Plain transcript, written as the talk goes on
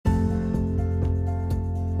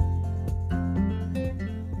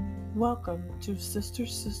Welcome to Sister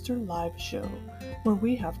Sister Live Show, where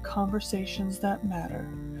we have conversations that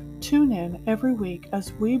matter. Tune in every week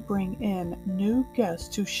as we bring in new guests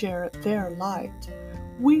to share their light.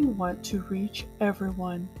 We want to reach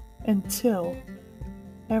everyone until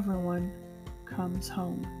everyone comes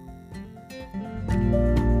home.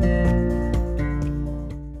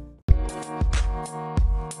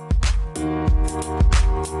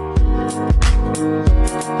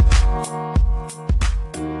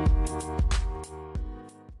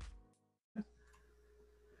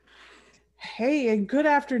 Hey, and good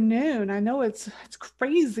afternoon. I know it's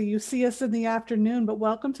crazy you see us in the afternoon, but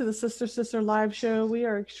welcome to the Sister Sister Live Show. We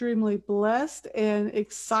are extremely blessed and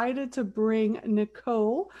excited to bring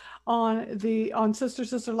Nicole on Sister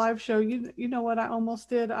Sister Live Show. You know what I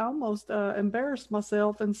almost did? I almost embarrassed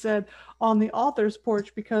myself and said on the author's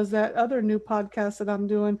porch, because that other new podcast that I'm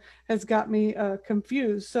doing has got me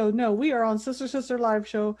confused. So no, we are on Sister Sister Live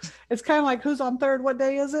Show. It's kind of like who's on third? What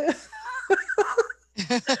day is it?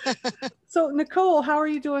 So, Nicole, how are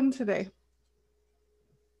you doing today?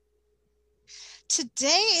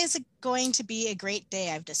 Today is going to be a great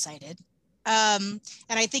day, I've decided. And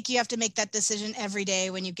I think you have to make that decision every day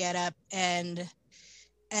when you get up and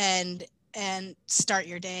start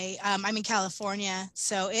your day. I'm in California,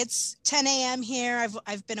 so it's 10 a.m. here.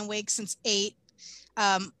 I've been awake since 8.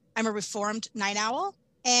 I'm a reformed night owl,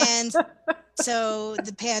 and so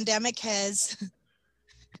the pandemic has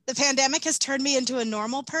turned me into a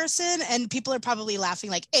normal person, and people are probably laughing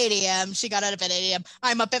like 8 a.m. She got up at 8 a.m.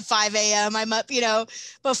 I'm up at 5 a.m. I'm up,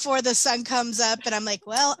 before the sun comes up, and I'm like,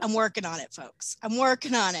 well, I'm working on it, folks. I'm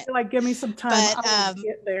working on it. Like, give me some time. I will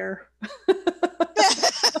get there.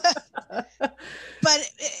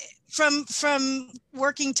 But from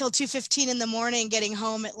working till 2:15 in the morning, getting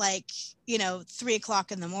home at 3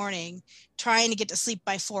 o'clock in the morning, trying to get to sleep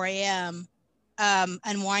by 4 a.m.,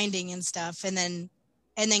 unwinding and stuff, and then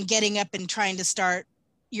getting up and trying to start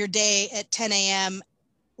your day at 10 a.m.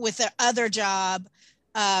 with the other job.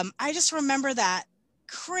 I just remember that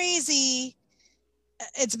crazy.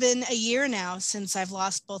 It's been a year now since I've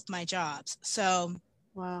lost both my jobs. So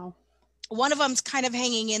wow. One of them's kind of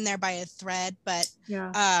hanging in there by a thread, but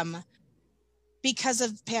yeah. Because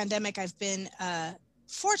of pandemic, I've been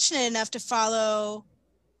fortunate enough to follow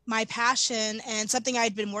my passion and something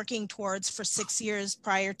I'd been working towards for 6 years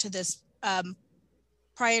prior to this.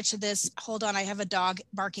 Hold on, I have a dog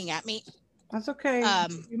barking at me. That's okay.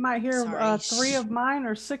 You might hear 3 of mine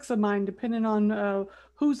or 6 of mine, depending on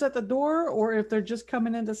who's at the door or if they're just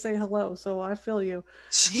coming in to say hello. So I feel you.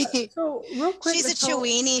 So real quick, she's Nicole, a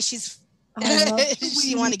Chewini.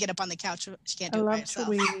 She wanted to get up on the couch. She can't do it by herself.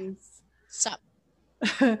 Chewinis. Stop.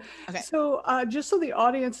 Okay. So just so the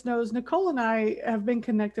audience knows, Nicole and I have been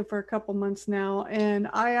connected for a couple months now, and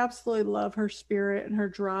I absolutely love her spirit and her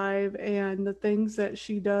drive and the things that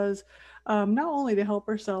she does, not only to help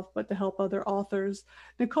herself, but to help other authors.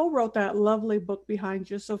 Nicole wrote that lovely book behind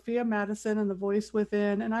you, Sophia Madison and the Voice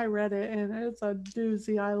Within, and I read it, and it's a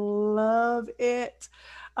doozy. I love it.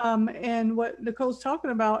 And what Nicole's talking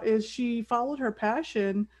about is she followed her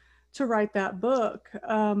passion to write that book.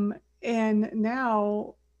 And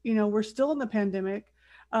now, we're still in the pandemic.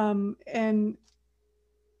 And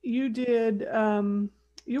you did,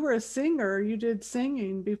 you were a singer, you did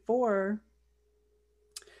singing before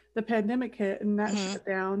the pandemic hit and that shut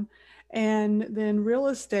down. And then real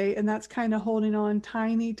estate, and that's kind of holding on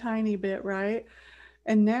tiny bit, right?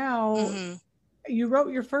 And now you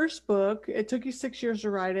wrote your first book. It took you 6 years to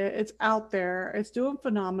write it. It's out there. It's doing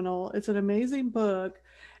phenomenal. It's an amazing book.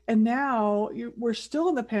 And now we're still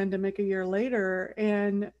in the pandemic a year later,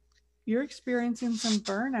 and you're experiencing some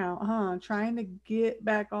burnout, huh? Trying to get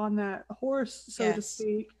back on that horse, so to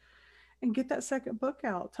speak, and get that second book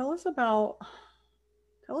out. Tell us about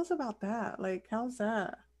that. Like, how's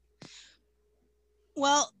that?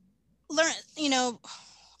 Well,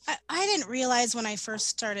 I didn't realize when I first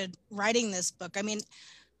started writing this book. I mean,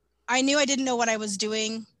 I knew I didn't know what I was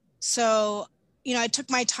doing. So, I took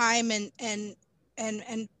my time and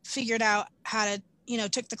figured out how to,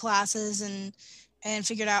 took the classes and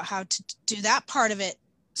figured out how to do that part of it.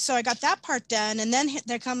 So I got that part done. And then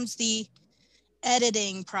there comes the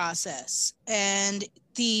editing process and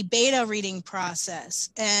the beta reading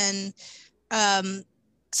process. And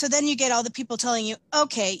so then you get all the people telling you,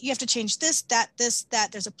 okay, you have to change this, that,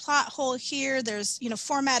 there's a plot hole here. There's,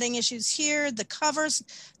 formatting issues here. The cover's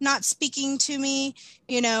not speaking to me,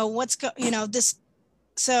 this.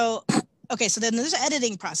 So, okay. So then there's the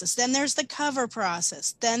editing process. Then there's the cover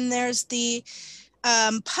process. Then there's the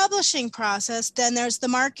publishing process. Then there's the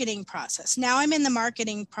marketing process. Now I'm in the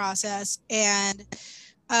marketing process, and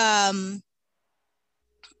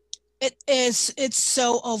it's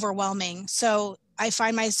so overwhelming. So I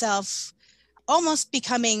find myself almost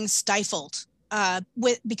becoming stifled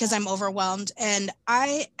because I'm overwhelmed. And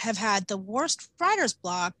I have had the worst writer's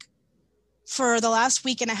block for the last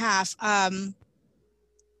week and a half. And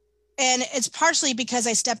it's partially because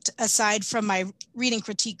I stepped aside from my reading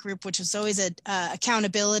critique group, which was always a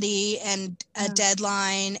accountability and a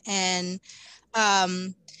deadline. And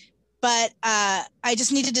but I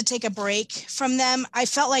just needed to take a break from them. I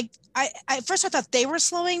felt like at first I thought they were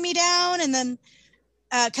slowing me down, and then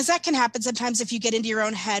because that can happen sometimes if you get into your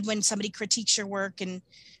own head when somebody critiques your work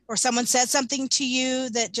or someone says something to you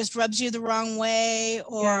that just rubs you the wrong way,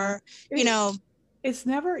 or it's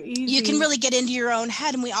never easy. You can really get into your own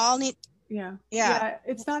head, and we all need. Yeah.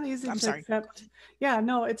 It's not easy accept. Yeah,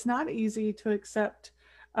 no, it's not easy to accept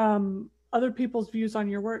other people's views on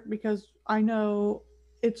your work, because I know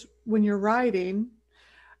it's when you're writing,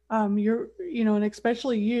 and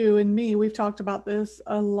especially you and me, we've talked about this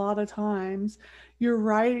a lot of times. You're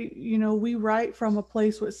right. We write from a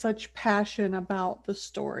place with such passion about the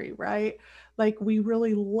story, right? Like we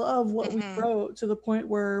really love what we wrote to the point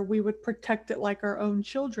where we would protect it like our own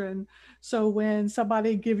children. So when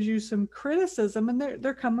somebody gives you some criticism and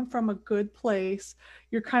they're coming from a good place,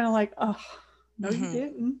 you're kind of like, oh, no, you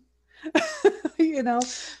didn't.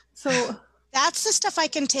 So that's the stuff I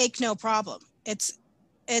can take, no problem. It's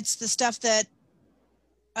the stuff that,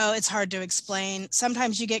 it's hard to explain.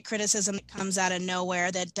 Sometimes you get criticism that comes out of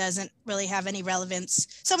nowhere that doesn't really have any relevance.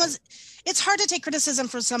 It's hard to take criticism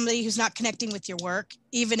from somebody who's not connecting with your work,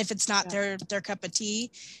 even if it's not their cup of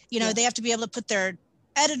tea. They have to be able to put their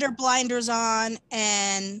editor blinders on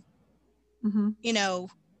and,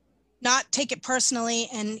 not take it personally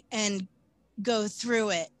and go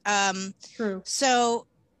through it. True. So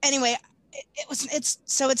anyway,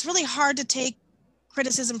 it's really hard to take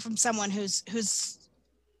criticism from someone who's just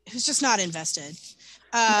not invested.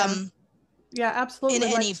 Yeah, absolutely. In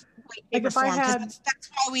any way, shape, or form.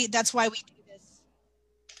 That's why we do this.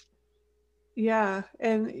 Yeah.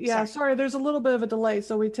 And sorry, there's a little bit of a delay.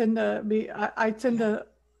 So we tend to I tend to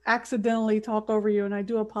accidentally talk over you, and I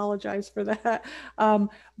do apologize for that.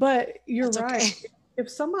 But you're right. Okay. If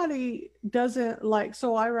somebody doesn't like,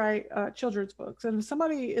 so I write children's books, and if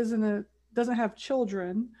somebody doesn't have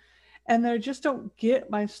children, and they just don't get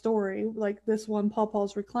my story, like this one, Paw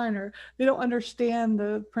Paw's Recliner. They don't understand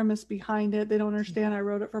the premise behind it. They don't understand I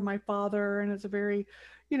wrote it for my father, and it's a very,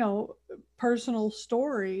 personal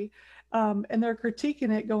story. And they're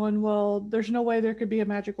critiquing it, going, well, there's no way there could be a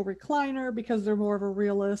magical recliner because they're more of a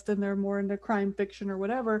realist and they're more into crime fiction or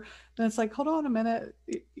whatever. And it's like, hold on a minute,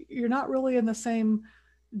 you're not really in the same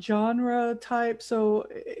genre type. So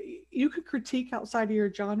you could critique outside of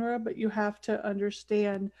your genre, but you have to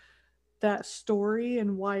understand that story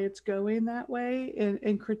and why it's going that way,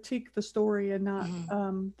 and critique the story, and not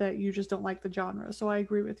that you just don't like the genre. So I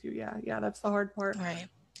agree with you. Yeah, that's the hard part. Right.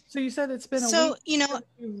 So you said it's been a week since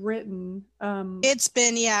you've written. It's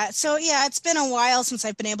been it's been a while since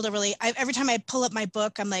I've been able to really. Every time I pull up my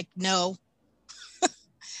book, I'm like, no.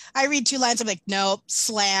 I read 2 lines, I'm like, nope,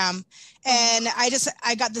 slam. And I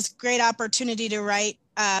got this great opportunity to write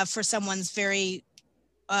for someone's very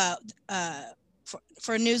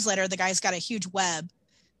for a newsletter. The guy's got a huge web,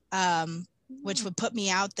 which would put me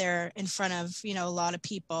out there in front of, a lot of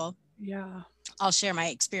people. Yeah. I'll share my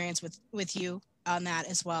experience with you on that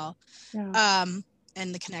as well. Yeah.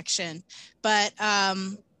 And the connection. But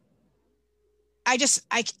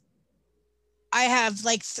I have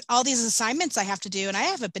like all these assignments I have to do, and I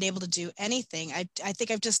haven't been able to do anything. I think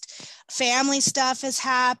I've just, family stuff has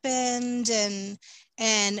happened, and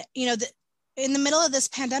in the middle of this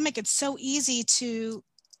pandemic, it's so easy to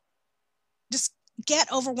just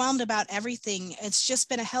get overwhelmed about everything. It's just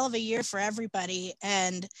been a hell of a year for everybody.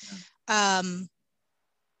 And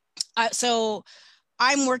so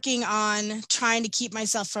I'm working on trying to keep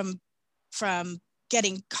myself from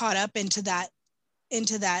getting caught up into that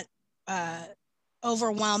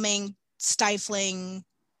overwhelming, stifling,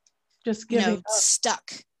 just giving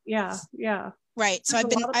stuck. Yeah. Right. So I've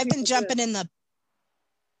been jumping in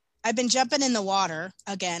the water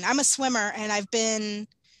again. I'm a swimmer, and I've been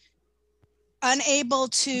unable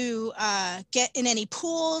to get in any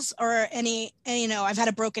pools or I've had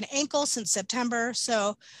a broken ankle since September,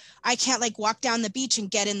 so I can't like walk down the beach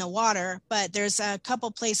and get in the water. But there's a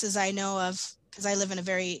couple places I know of, because I live in a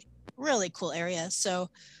very, really cool area.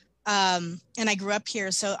 So, and I grew up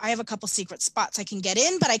here, so I have a couple secret spots I can get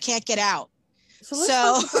in, but I can't get out. So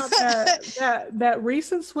let's talk about that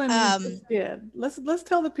recent swim you just did. Let's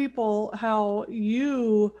tell the people how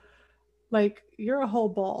you, like, you're a whole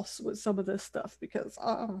boss with some of this stuff because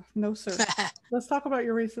no sir. Let's talk about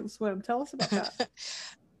your recent swim. Tell us about that.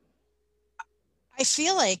 I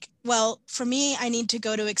feel like, well, for me, I need to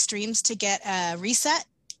go to extremes to get a reset.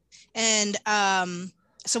 And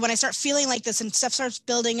so when I start feeling like this and stuff starts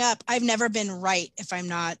building up, I've never been right if I'm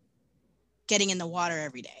not getting in the water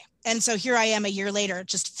every day. And so here I am a year later,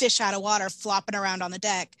 just fish out of water, flopping around on the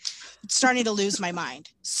deck, starting to lose my mind.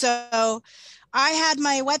 So I had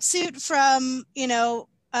my wetsuit from,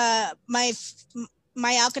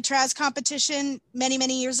 my Alcatraz competition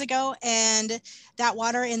many years ago, and that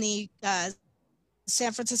water in the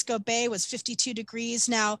San Francisco Bay was 52 degrees.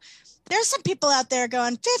 Now, there's some people out there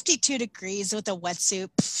going 52 degrees with a wetsuit.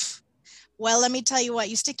 Pfft. Well, let me tell you what,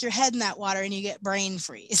 you stick your head in that water and you get brain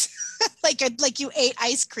freeze. like you ate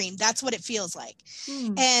ice cream. That's what it feels like.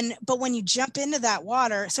 But when you jump into that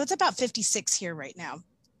water, so it's about 56 here right now.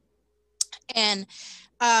 And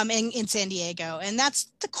in San Diego, and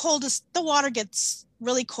that's the coldest. The water gets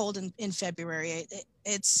really cold in February.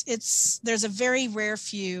 There's a very rare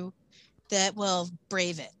few that will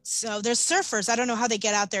brave it. So there's surfers. I don't know how they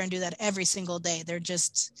get out there and do that every single day. They're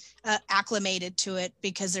just acclimated to it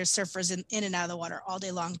because there's surfers in and out of the water all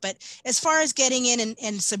day long. But as far as getting in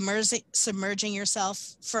and submerging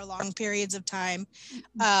yourself for long periods of time,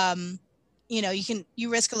 you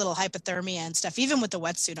risk a little hypothermia and stuff, even with the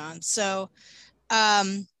wetsuit on. So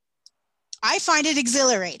I find it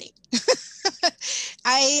exhilarating.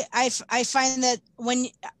 I find that when,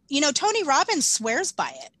 Tony Robbins swears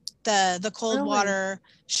by it. The cold Really? Water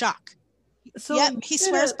shock. So yep, he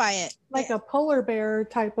swears by it. Like a polar bear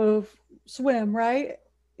type of swim, right?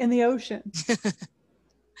 In the ocean.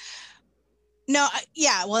 No,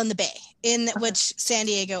 yeah, well, in the bay, which San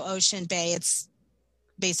Diego Ocean Bay, it's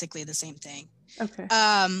basically the same thing. Okay.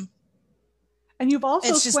 And you've also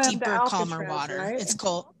it's just swam deeper, calmer water. Right? It's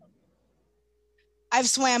cold. I've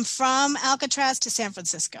swam from Alcatraz to San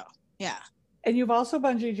Francisco. Yeah. And you've also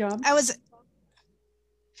bungee jumped.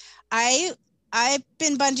 I've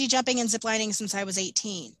been bungee jumping and ziplining since I was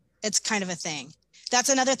 18. It's kind of a thing. That's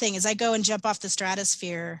another thing is I go and jump off the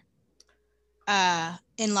stratosphere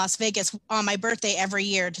in Las Vegas on my birthday every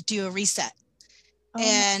year to do a reset.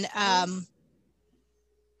 I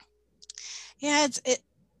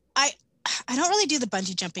don't really do the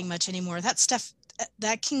bungee jumping much anymore. That stuff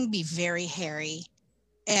that can be very hairy.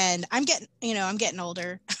 And I'm getting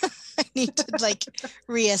older. I need to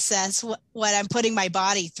reassess what I'm putting my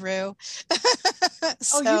body through. But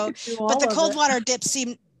the cold water dips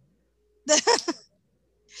seem.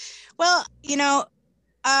 Well,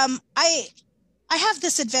 I have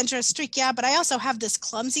this adventurous streak, yeah, but I also have this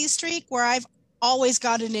clumsy streak where I've always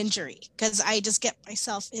got an injury because I just get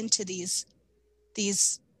myself into these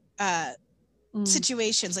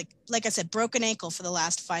situations. Like I said, broken ankle for the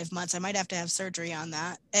last 5 months. I might have to have surgery on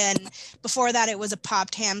that. And before that, it was a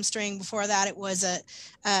popped hamstring. Before that, it was a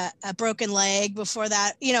broken leg. Before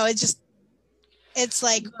that, it's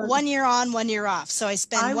like 1 year on, 1 year off. So I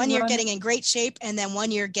spend 1 year getting in great shape and then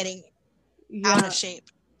 1 year getting out of shape.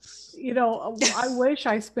 I wish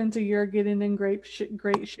I spent a year getting in great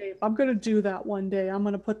shape. I'm going to do that one day. I'm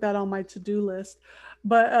going to put that on my to-do list.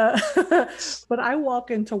 But but I walk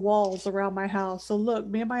into walls around my house. So look,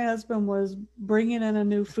 me and my husband was bringing in a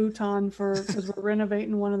new futon because we're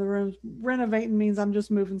renovating one of the rooms. Renovating means I'm just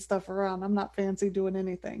moving stuff around. I'm not fancy doing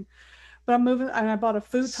anything. But I'm moving, and I bought a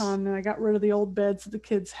futon, and I got rid of the old beds that the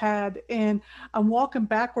kids had. And I'm walking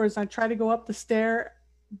backwards, and I try to go up the stair.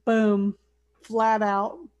 Boom, flat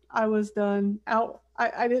out. I was done. Out.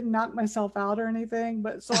 I didn't knock myself out or anything,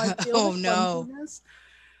 but so I feel the clumsiness.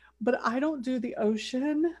 But I don't do the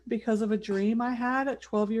ocean because of a dream I had at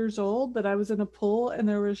 12 years old that I was in a pool and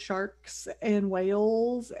there was sharks and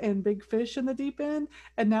whales and big fish in the deep end.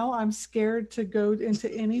 And now I'm scared to go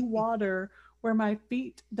into any water where my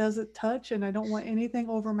feet doesn't touch, and I don't want anything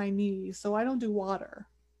over my knees. So I don't do water.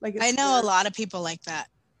 I know a lot of people like that.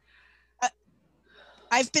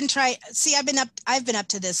 I've been up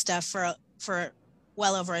to this stuff for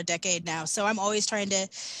well over a decade now. So I'm always trying to.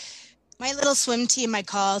 My little swim team I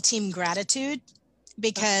call Team Gratitude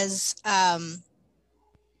because I'm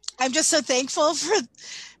just so thankful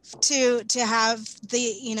to have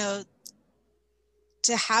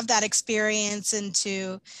to have that experience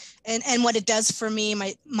and what it does for me,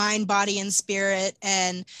 my mind, body, and spirit.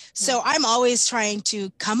 And so I'm always trying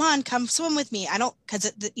to come swim with me. I don't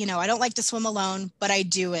like to swim alone, but I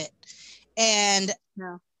do it. And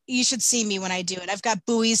you should see me when I do it. I've got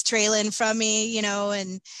buoys trailing from me,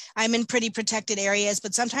 and I'm in pretty protected areas,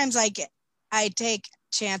 but sometimes I take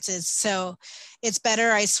chances. So it's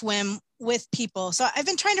better I swim with people. So I've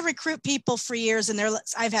been trying to recruit people for years, and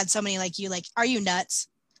I've had so many like you, like, are you nuts?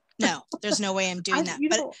 No, there's no way I'm doing that.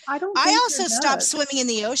 But I don't. I also stopped swimming in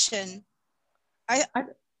the ocean. I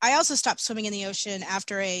also stopped swimming in the ocean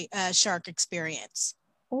after a shark experience.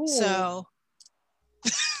 Oh. So,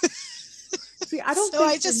 see, I don't. So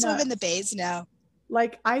I just swim in the bays now.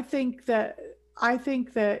 Like, I think that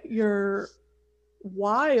you're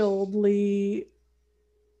wildly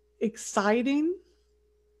exciting.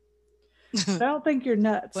 I don't think you're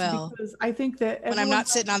nuts. Well, because I think that when I'm not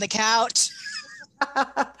sitting on the couch.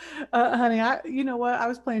 Honey, you know what? I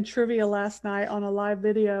was playing trivia last night on a live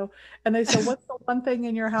video, and they said, "What's the one thing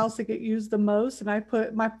in your house that get used the most?" And I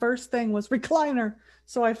put, my first thing was recliner.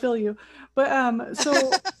 So I feel you. But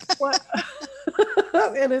so what?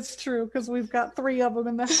 And it's true, because we've got 3 of them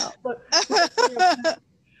in the house.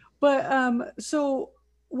 But so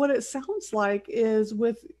what it sounds like is,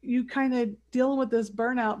 with you kind of dealing with this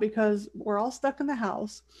burnout because we're all stuck in the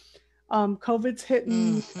house. COVID's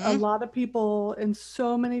hitting a lot of people in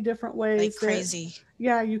so many different ways. Like crazy.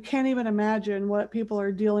 Yeah, you can't even imagine what people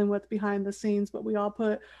are dealing with behind the scenes, but we all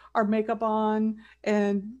put our makeup on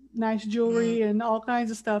and nice jewelry and all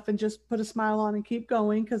kinds of stuff and just put a smile on and keep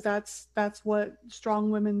going, because that's what strong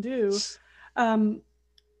women do.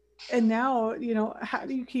 And now, you know, how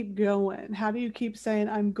do you keep going? How do you keep saying,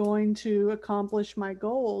 I'm going to accomplish my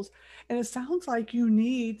goals? And it sounds like you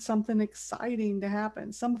need something exciting to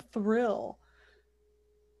happen, some thrill.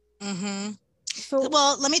 So,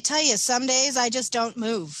 well, let me tell you, some days I just don't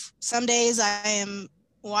move. Some days I am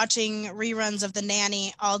watching reruns of The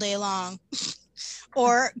Nanny all day long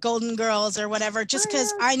or Golden Girls or whatever, just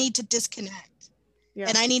because I need to disconnect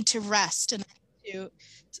and I need to rest. And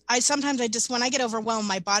sometimes when I get overwhelmed,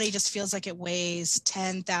 my body just feels like it weighs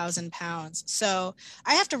 10,000 pounds. So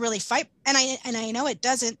I have to really fight. And I know it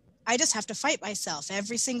doesn't. I just have to fight myself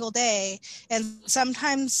every single day. And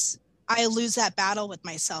sometimes I lose that battle with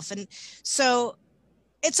myself. And so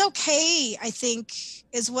it's okay, I think,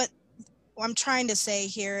 is what I'm trying to say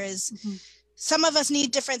here is some of us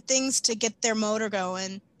need different things to get their motor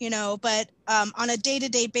going, you know, but on a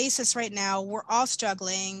day-to-day basis right now, we're all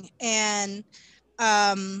struggling. And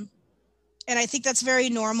I think that's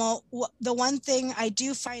very normal. The one thing I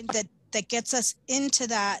do find that gets us into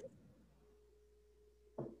that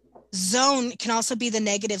zone can also be the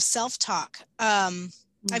negative self-talk.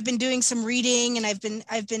 I've been doing some reading, and I've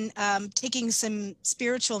been taking some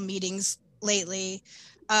spiritual meetings lately,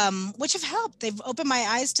 which have helped. They've opened my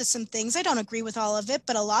eyes to some things. I don't agree with all of it,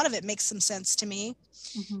 but a lot of it makes some sense to me.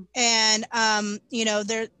 And you know,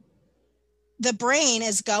 the brain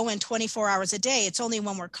is going 24 hours a day. It's only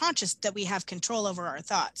when we're conscious that we have control over our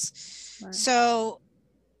thoughts. Right. So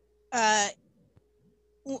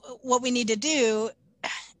what we need to do,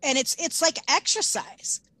 and it's like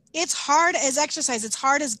exercise. It's hard as exercise. It's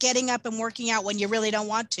hard as getting up and working out when you really don't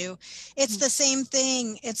want to. It's the same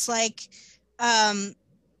thing. It's like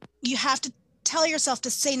you have to tell yourself to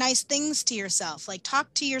say nice things to yourself. Like,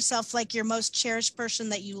 talk to yourself like your most cherished person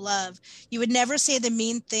that you love. You would never say the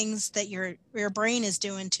mean things that your brain is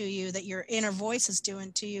doing to you, that your inner voice is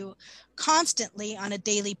doing to you constantly on a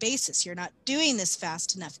daily basis. You're not doing this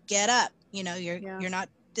fast enough. Get up. You know, you're not,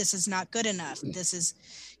 this is not good enough. This is,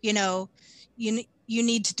 you know, you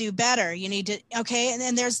need to do better. You need to, okay. And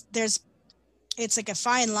then there's, it's like a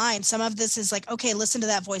fine line. Some of this is like, okay, listen to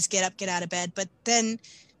that voice, get up, get out of bed. But then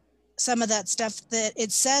some of that stuff that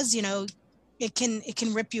it says, you know, it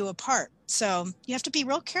can rip you apart. So you have to be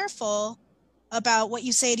real careful about what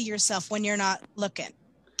you say to yourself when you're not looking.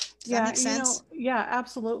 Does that make sense? You know, yeah,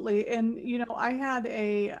 absolutely. And, you know, I had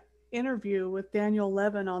a interview with Daniel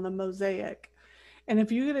Levin on the Mosaic. And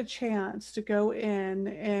if you get a chance to go in,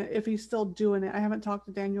 and if he's still doing it, I haven't talked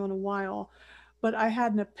to Daniel in a while, but I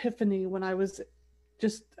had an epiphany when I was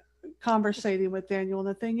just conversating with Daniel. And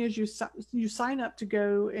the thing is, you sign up to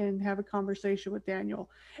go and have a conversation with Daniel,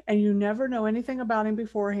 and you never know anything about him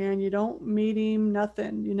beforehand. You don't meet him,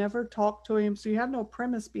 nothing. You never talk to him. So you have no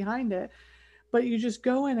premise behind it, but you just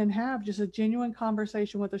go in and have just a genuine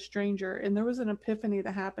conversation with a stranger. And there was an epiphany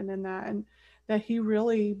that happened in that, and that he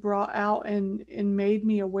really brought out and made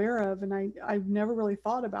me aware of. And I've never really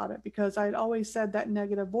thought about it, because I'd always said that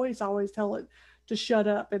negative voice, I always tell it to shut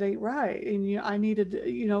up, it ain't right. And I needed,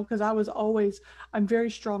 you know, because I'm very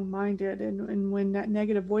strong-minded. And when that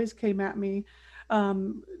negative voice came at me,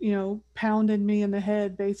 you know, pounding me in the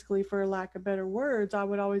head, basically, for lack of better words, I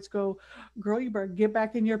would always go, girl, you better get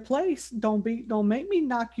back in your place. Don't make me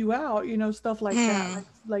knock you out, you know, stuff like that.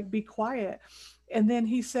 Like, be quiet. And then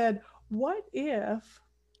he said, what if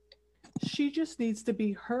she just needs to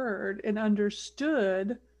be heard and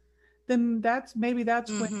understood, then that's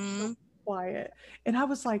when Mm-hmm. quiet. And I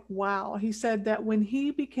was like, wow. He said that when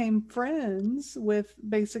he became friends with,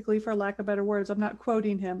 basically, for lack of better words, I'm not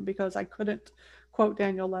quoting him because I couldn't quote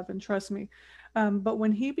Daniel Levin, trust me. But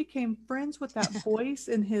when he became friends with that voice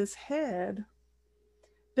in his head,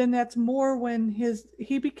 then that's more when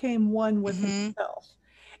he became one with Mm-hmm. himself.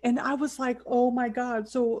 And I was like, oh my God.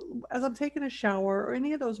 So as I'm taking a shower or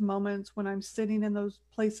any of those moments when I'm sitting in those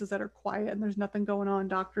places that are quiet and there's nothing going on,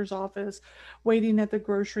 doctor's office, waiting at the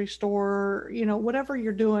grocery store, whatever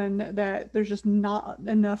you're doing, that there's just not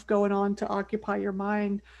enough going on to occupy your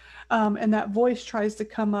mind. And that voice tries to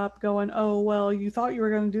come up going, oh, well, you thought you were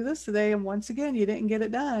going to do this today. And once again, you didn't get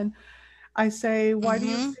it done. I say, why do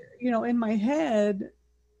you, Mm-hmm. in my head,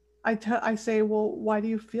 I say, well, why do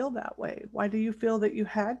you feel that way? Why do you feel that you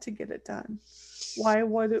had to get it done? Why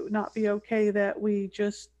would it not be okay that we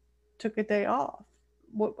just took a day off?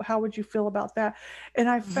 How would you feel about that? And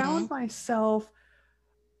I Mm-hmm. found myself,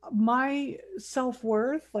 my self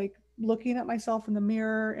worth, like looking at myself in the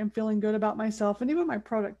mirror and feeling good about myself, and even my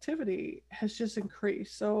productivity has just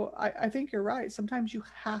increased. So I think you're right. Sometimes you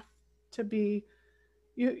have to be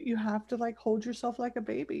you have to like hold yourself like a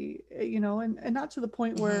baby, and not to the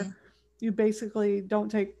point where Mm-hmm. you basically don't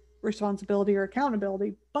take responsibility or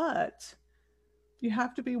accountability, but you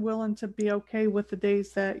have to be willing to be okay with the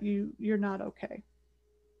days that you're not okay.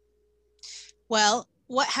 Well,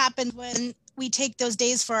 what happens when we take those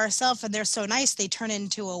days for ourselves and they're so nice they turn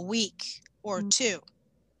into a week or Mm, two?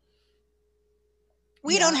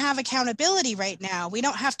 We yeah. don't have accountability right now. We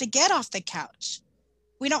don't have to get off the couch.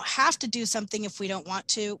 We don't have to do something if we don't want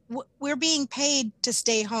to. We're being paid to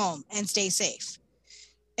stay home and stay safe.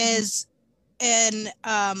 Mhm. Is and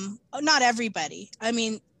Not everybody. I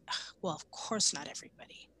mean, well, of course not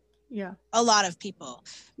everybody. Yeah. A lot of people.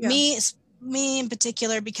 Yeah. Me in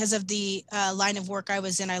particular, because of the line of work I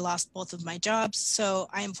was in, I lost both of my jobs. So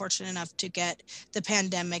I am fortunate enough to get the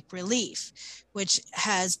pandemic relief, which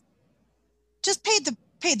has just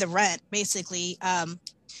paid the rent basically.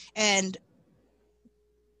 And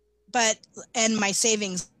but and my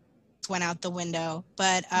savings went out the window.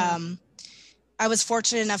 But Yeah. I was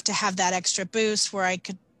fortunate enough to have that extra boost where I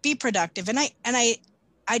could be productive.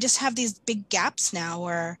 I just have these big gaps now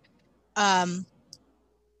where um,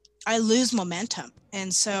 I lose momentum.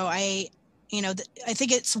 And so I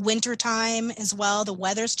think it's winter time as well. The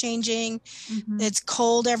weather's changing. Hmm. It's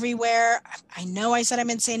cold everywhere. I know I said I'm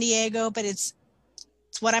in San Diego, but it's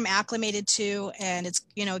what I'm acclimated to. And it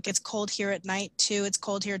gets cold here at night too. It's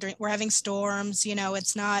cold here we're having storms,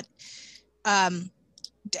 it's not, um,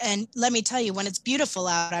 and let me tell you, when it's beautiful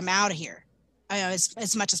out, I'm out of here.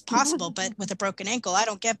 As much as possible, but with a broken ankle, I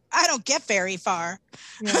don't get very far.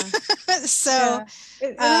 Yeah. So, Yeah.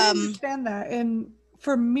 And I um, understand that. And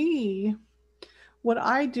for me, what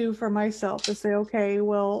I do for myself is say, okay,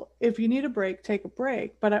 well, if you need a break, take a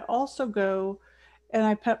break. But I also go and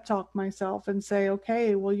I pep talk myself and say,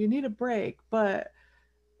 okay, well, you need a break, but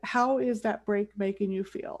how is that break making you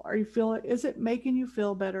feel? Is it making you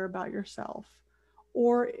feel better about yourself?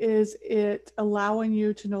 Or is it allowing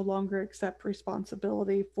you to no longer accept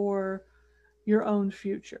responsibility for your own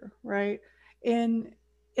future, right? And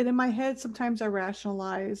and in my head sometimes I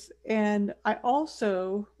rationalize, and I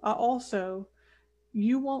also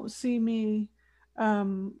you won't see me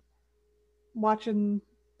um watching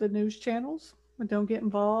the news channels. Don't get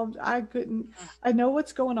involved. I know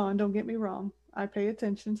what's going on, don't get me wrong. I pay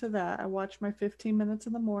attention to that. I watch my 15 minutes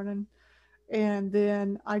in the morning, and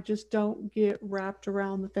then I just don't get wrapped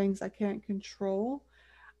around the things I can't control.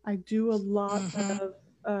 I do a lot mhm.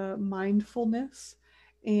 of mindfulness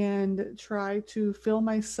and try to fill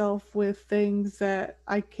myself with things that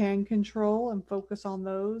I can control and focus on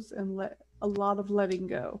those and let a lot of letting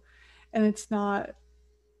go. And it's not,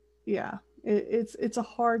 yeah, it's a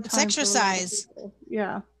hard It's time for a lot of exercise. people.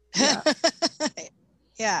 Yeah, yeah,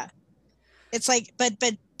 Yeah. It's like, but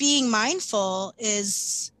being mindful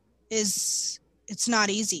is it's not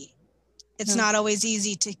easy. It's no, not always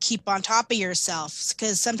easy to keep on top of yourself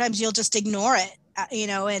because sometimes you'll just ignore it,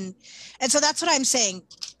 and so that's what I'm saying.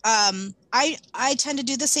 I tend to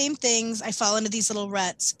do the same things. I fall into these little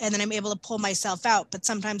ruts and then I'm able to pull myself out, but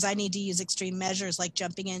sometimes I need to use extreme measures like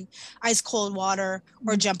jumping in ice cold water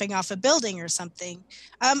or mm, jumping off a building or something.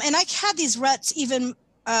 And I had these ruts even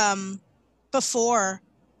before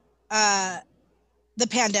uh, the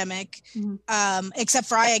pandemic, mm, except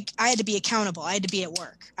for I had to be accountable. I had to be at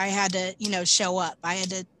work. I had to, show up.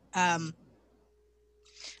 Um,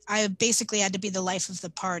 I basically had to be the life of the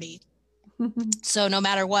party. So no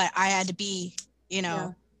matter what, I had to be, you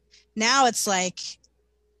yeah, know, now it's like,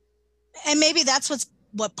 and maybe that's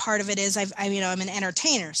what part of it is. I'm an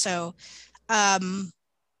entertainer, so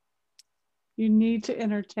You need to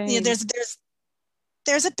entertain.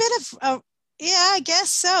 There's a bit of yeah, I guess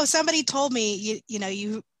so. Somebody told me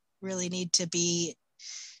you really need to be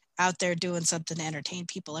out there doing something to entertain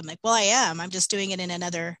people. I'm like, well, I am. I'm just doing it in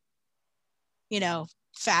another,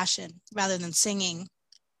 fashion rather than singing.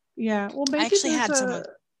 Yeah. Well, I actually had someone.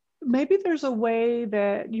 maybe there's a way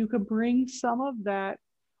that you could bring some of that,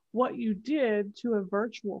 what you did, to a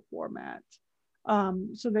virtual format,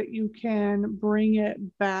 so that you can bring it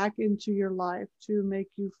back into your life to make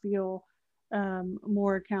you feel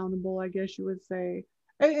more accountable, I guess you would say.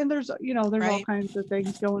 And there's, there's all Right. kinds of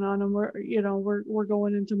things going on, and we're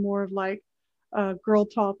going into more of like girl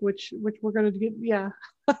talk, which we're going to get. Yeah.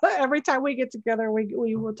 Every time we get together,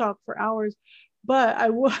 we will talk for hours. But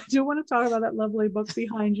do want to talk about that lovely book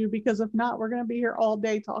behind you, because if not, we're going to be here all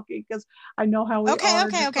day talking, because I know how we Okay, are,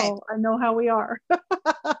 okay, okay. Nicole. I know how we are.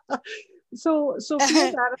 So,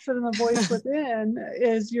 Sophia Madison and the Voice Within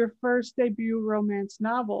is your first debut romance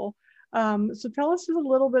novel. So, tell us a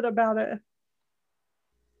little bit about it.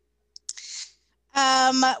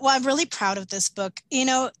 Well, I'm really proud of this book.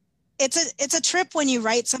 It's a trip when you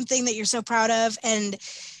write something that you're so proud of, and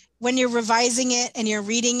when you're revising it and you're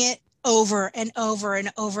reading it over and over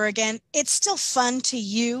and over again, it's still fun to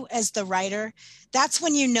you as the writer. That's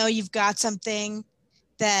when you know you've got something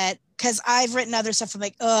that, because I've written other stuff, I'm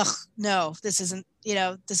like, ugh, no, this isn't,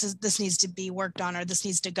 this needs to be worked on, or this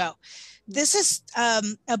needs to go. This is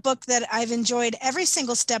a book that I've enjoyed every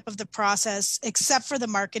single step of the process, except for the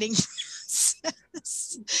marketing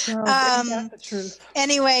process. Girl, ain't that the truth?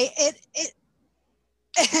 Anyway,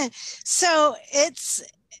 so it's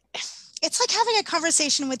like having a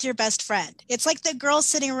conversation with your best friend. It's like the girls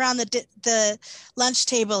sitting around the lunch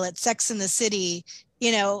table at Sex in the City,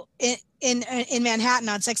 in Manhattan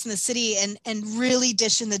on Sex in the City, and really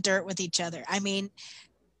dishing the dirt with each other. I mean,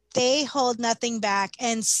 they hold nothing back,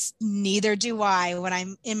 and neither do I. When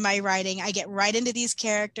I'm in my writing, I get right into these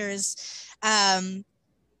characters, and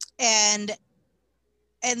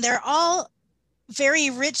they're all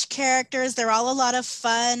very rich characters. They're all a lot of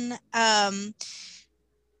fun.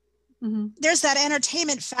 There's that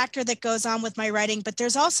entertainment factor that goes on with my writing, but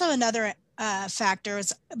there's also another factor,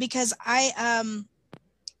 is because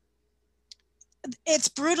it's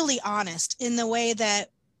brutally honest in the way that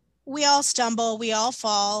we all stumble, we all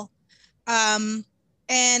fall, and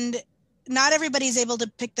not everybody's able to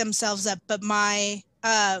pick themselves up. But my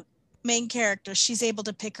main character, she's able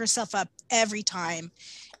to pick herself up every time,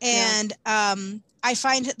 and I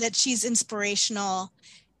find that she's inspirational,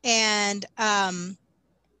 and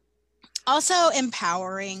also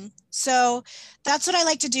empowering. So that's what I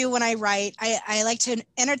like to do when I write. I like to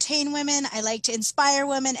entertain women, I like to inspire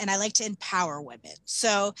women, and I like to empower women.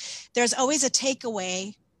 So there's always a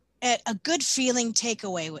takeaway, a good feeling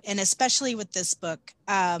takeaway. And especially with this book,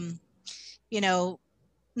 not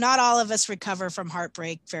all of us recover from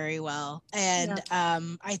heartbreak very well. And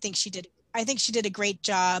I think she did a great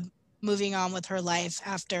job moving on with her life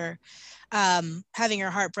after having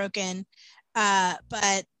her heart broken.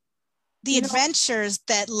 But the adventures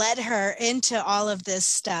that led her into all of this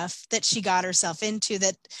stuff that she got herself into,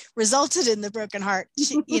 that resulted in the broken heart,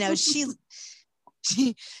 she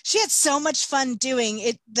had so much fun doing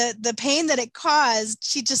it. The pain that it caused,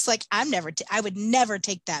 she just like, I would never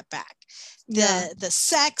take that back. The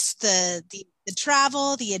sex, the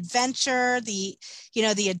travel, the adventure, the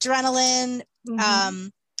adrenaline,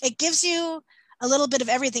 it gives you a little bit of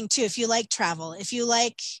everything too. If you like travel, if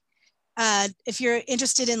you're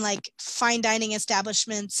interested in like fine dining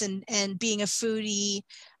establishments and being a foodie,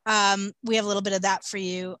 we have a little bit of that for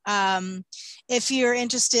you. If you're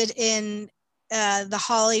interested in the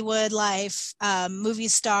Hollywood life, movie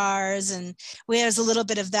stars, and there's a little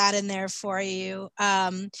bit of that in there for you.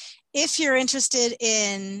 If you're interested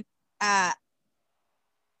in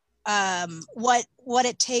what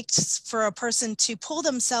it takes for a person to pull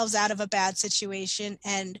themselves out of a bad situation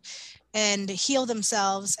and heal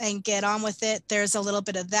themselves and get on with it, there's a little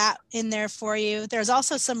bit of that in there for you. There's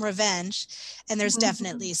also some revenge, and there's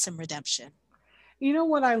definitely some redemption. You know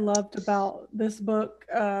what I loved about this book,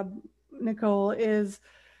 Nicole, is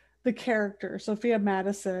the character, Sophia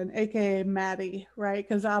Madison, aka Maddie, right?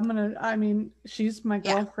 Because she's my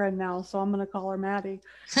girlfriend now, so I'm gonna call her Maddie.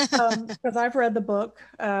 Because I've read the book,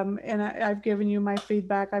 and I've given you my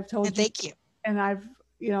feedback. I've told you, thank you, and I've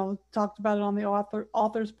talked about it on the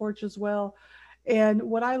author's porch as well. And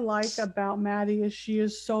what I like about Maddie is she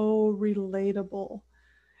is so relatable.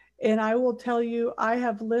 And I will tell you, I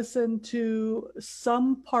have listened to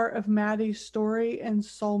some part of Maddie's story and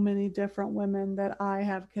so many different women that I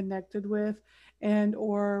have connected with and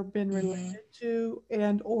or been Mhm. related to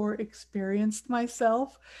and or experienced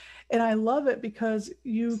myself. And I love it because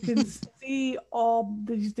you can see all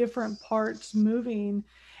these different parts moving,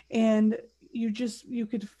 and you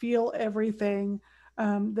could feel everything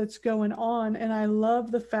that's going on. And I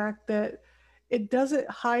love the fact that it doesn't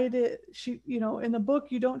hide it. She, in the book,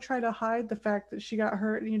 you don't try to hide the fact that she got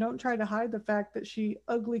hurt, and you don't try to hide the fact that she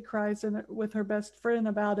ugly cries in it with her best friend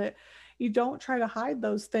about it. You don't try to hide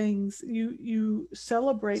those things. You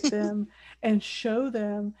celebrate them and show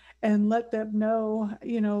them and let them know,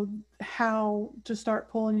 how to start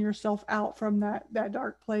pulling yourself out from that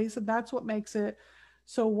dark place. And that's what makes it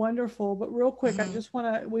so wonderful. But real quick, I Mhm. just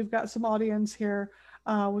want to, we've got some audience here.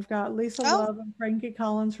 We've got Lisa Oh, Love and Frankie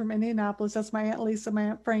Collins from Indianapolis. That's my Aunt Lisa, my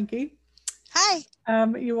Aunt Frankie. hi.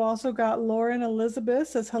 You also got Lauren Elizabeth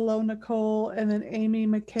says hello, Nicole, and then Amy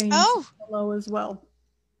McCain says Oh, hello as well.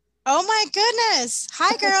 oh my goodness.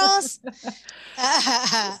 Hi, girls.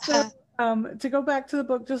 So, to go back to the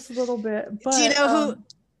book just a little bit, Do you but know who?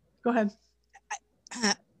 go ahead.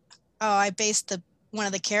 Oh, I based one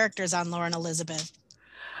of the characters on Lauren Elizabeth.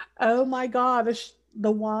 Oh my God,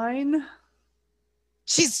 the wine.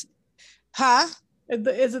 She's, huh?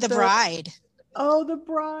 Is it The the? bride. Oh, the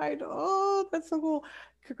bride. Oh, that's so cool.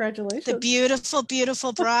 The Congratulations. beautiful,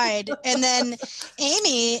 beautiful bride. And then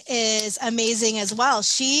Amy is amazing as well.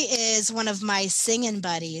 She is one of my singing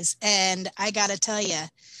buddies. And I got to tell you,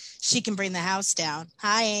 she can bring the house down.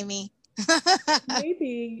 Hi, Amy.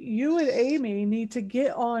 Maybe you and Amy need to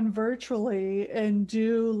get on virtually and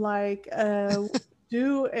do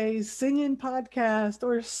a singing podcast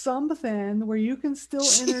or something where you can still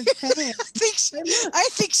She, entertain. Hey, look, I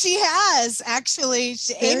think she has actually.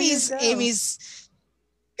 there you go. Amy's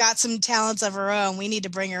got some talents of her own. We need to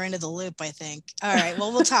bring her into the loop, I think. All right.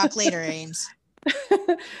 Well, we'll talk later, Ames.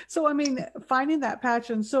 So I mean, finding that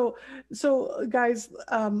passion. So guys,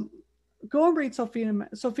 go and read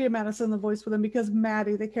Sophia Madison, The Voice Within, because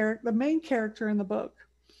Maddie, the main character in the book,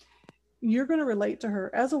 you're going to relate to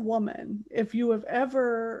her as a woman. If you have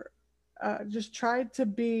ever just tried to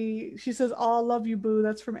be, she says, "Oh, I love you, boo."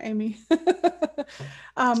 That's from Amy.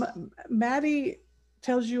 Maddie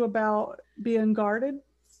tells you about being guarded,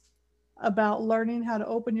 about learning how to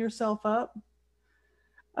open yourself up,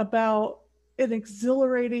 about an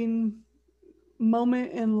exhilarating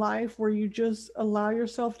moment in life where you just allow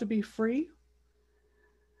yourself to be free,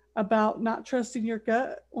 about not trusting your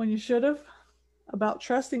gut when you should have, about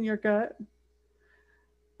trusting your gut,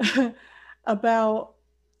 about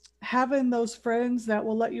having those friends that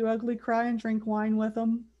will let you ugly cry and drink wine with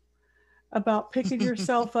them, about picking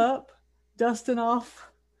yourself up, dusting off,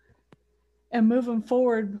 and moving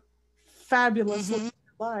forward fabulously Mm-hmm. in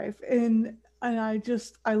your life. And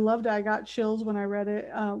I loved it. I got chills when I read it.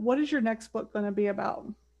 What is your next book going to be about?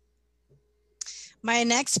 My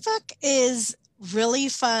next book is really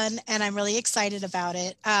fun and I'm really excited about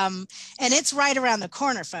it. And it's right around the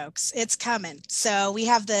corner, folks. It's coming. So we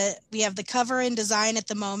have the cover and design at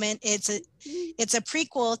the moment. It's a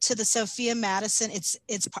prequel to the Sophia Madison. It's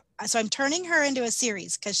so I'm turning her into a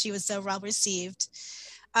series because she was so well received.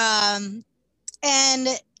 And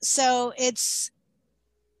so it's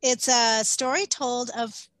a story told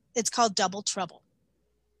of, it's called Double Trouble.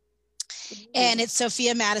 And it's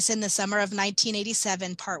Sophia Madison, the summer of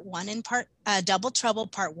 1987, part one and Double Trouble,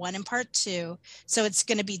 part one and part two. So it's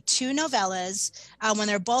going to be two novellas. When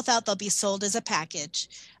they're both out, they'll be sold as a package.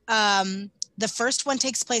 The first one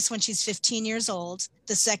takes place when she's 15 years old.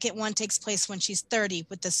 The second one takes place when she's 30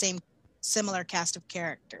 with the same similar cast of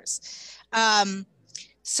characters.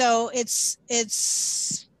 So it's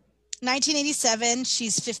 1987.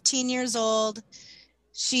 She's 15 years old.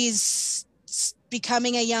 She's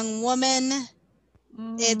becoming a young woman.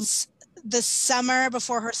 It's the summer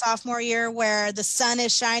before her sophomore year where the sun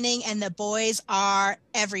is shining and the boys are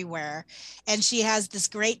everywhere. And she has this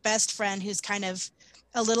great best friend who's kind of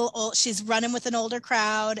a little old. She's running with an older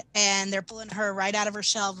crowd and they're pulling her right out of her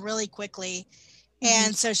shell really quickly.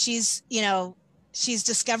 And so she's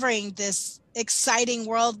discovering this exciting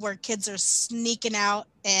world where kids are sneaking out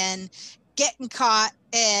and getting caught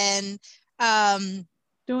and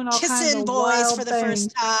doing all kinds kissing of boys for wild the things.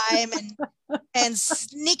 first time and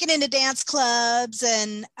sneaking into dance clubs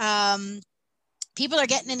and people are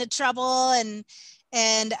getting into trouble and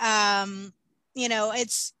it's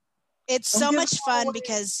Don't so give it much all fun away.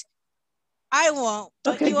 because I won't,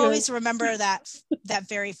 but Okay, you good. always remember that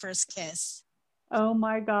very first kiss. Oh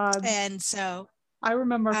my God. And so I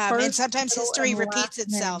remember and first, sometimes middle, history and repeats last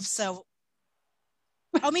itself. name. So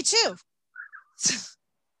Oh, me too.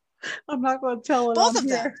 I'm not going to tell it Both on of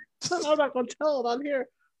here. them. I'm not going to tell it on here.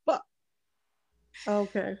 But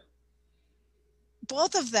okay.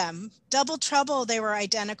 Both of them. Double Trouble, they were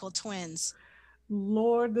identical twins.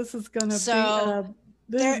 Lord, this is going to So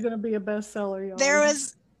be a bestseller, y'all.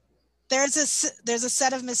 There's a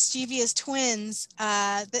set of mischievous twins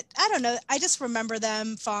that I don't know. I just remember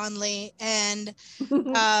them fondly, and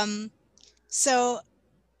so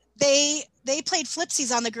they played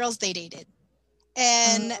flipsies on the girls they dated,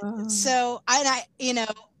 and so I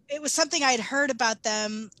it was something I had heard about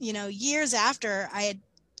them, years after I had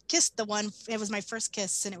kissed the one. It was my first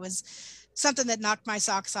kiss, and it was something that knocked my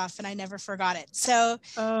socks off, and I never forgot it. So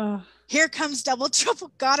here comes Double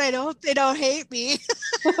Trouble. God, I hope they don't hate me.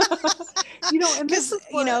 And because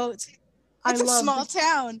it's a small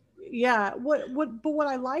town. Yeah. What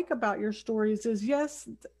I like about your stories is, yes,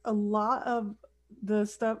 a lot of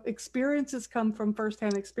the experiences come from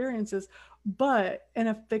firsthand experiences, but in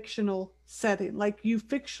a fictional setting. Like, you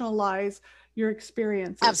fictionalize your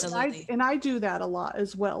experiences. Absolutely. And I do that a lot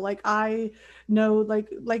as well. Like, I know, like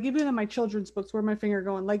even in my children's books, where my finger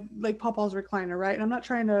going, like Pawpaw's Recliner, right? And I'm not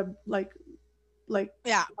trying to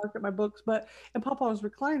market my books, but in Pawpaw's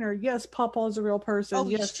Recliner, yes, Pawpaw is a real person. Oh,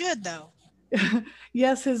 yes. You should, though.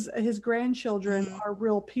 Yes, his grandchildren are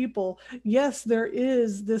real people. Yes, there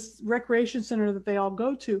is this recreation center that they all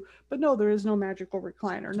go to, but no, there is no magical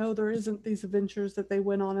recliner. No, there isn't these adventures that they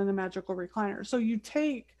went on in a magical recliner. So you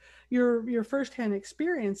take your firsthand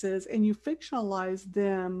experiences and you fictionalize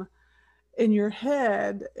them in your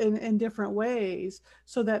head in different ways,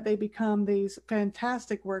 so that they become these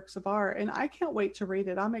fantastic works of art. And I can't wait to read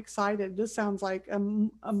it. I'm excited. This sounds like a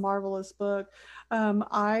marvelous book.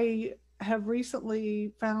 I have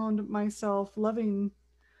recently found myself loving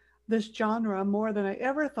this genre more than I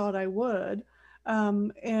ever thought I would.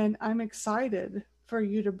 And I'm excited for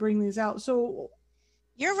you to bring these out. So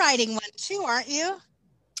you're writing one too, aren't you?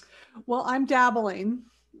 Well, I'm dabbling.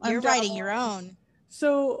 You're writing your own.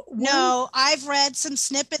 So no, I've read some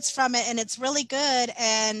snippets from it, and it's really good.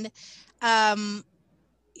 And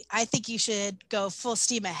I think you should go full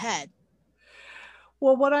steam ahead.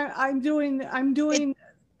 Well, what I'm doing,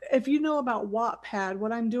 if you know about Wattpad,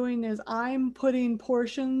 what I'm doing is I'm putting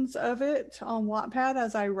portions of it on Wattpad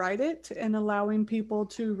as I write it, and allowing people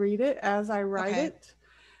to read it as I write it.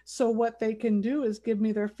 So what they can do is give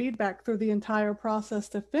me their feedback through the entire process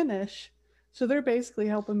to finish. So they're basically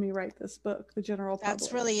helping me write this book, the general public.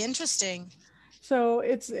 That's really interesting. So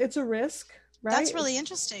it's a risk, right? That's really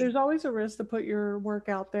interesting. There's always a risk to put your work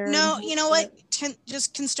out there. No, you know what?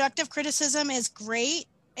 Just constructive criticism is great,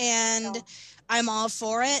 and I'm all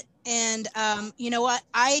for it. And you know what?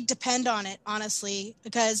 I depend on it, honestly,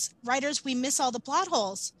 because writers, we miss all the plot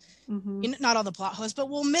holes. Not all the plot holes, but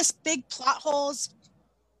we'll miss big plot holes.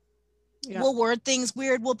 Yeah. We'll word things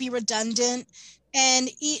weird. We'll be redundant. And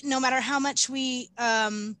no matter how much we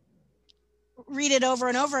read it over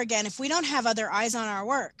and over again, if we don't have other eyes on our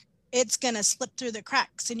work, it's going to slip through the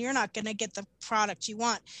cracks, and you're not going to get the product you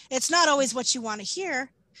want. It's not always what you want to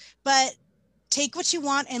hear, but take what you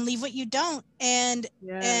want and leave what you don't. And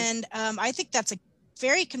I think that's a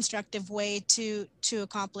very constructive way to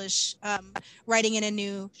accomplish writing in a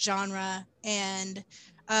new genre. And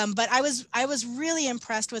but I was really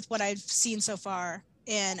impressed with what I've seen so far.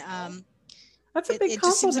 And that's a big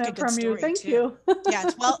compliment from you. Thank you. Yeah,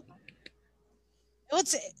 well,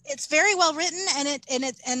 it's very well written, and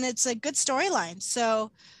it's a good storyline.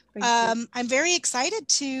 So I'm very excited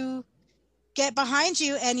to get behind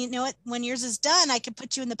you. And you know what? When yours is done, I can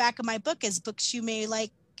put you in the back of my book as books you may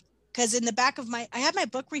like, because in the back of I have my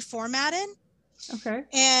book reformatted. Okay.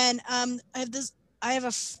 And I have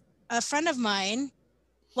a friend of mine.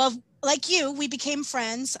 Well, like you, we became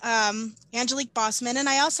friends, Angelique Bossman, and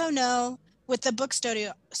I also know with the book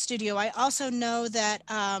studio, I also know that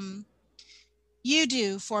you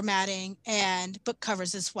do formatting and book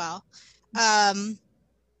covers as well. But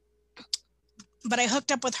I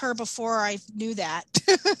hooked up with her before I knew that.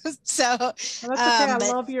 So that's okay. I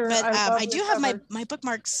love your. But I do have my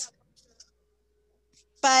bookmarks.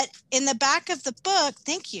 But in the back of the book,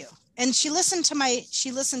 thank you. And she listened to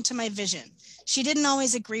my vision. She didn't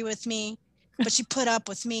always agree with me, but she put up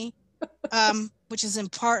with me, which is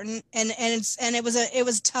important. And it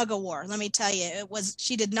was tug of war. Let me tell you,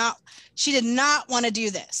 she did not want to do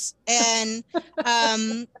this. And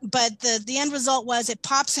but the end result was it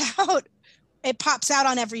pops out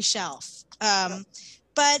on every shelf.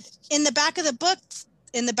 But in the back of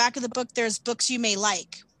the book, there's books you may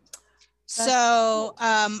like. So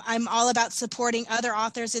I'm all about supporting other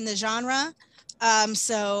authors in the genre.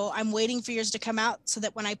 So I'm waiting for yours to come out so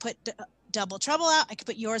that when I put Double Trouble out, I could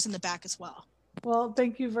put yours in the back as well. Well,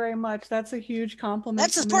 thank you very much. That's a huge compliment.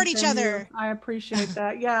 Let's support each other. I appreciate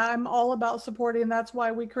that. Yeah, I'm all about supporting. That's why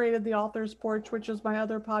we created the Author's Porch, which is my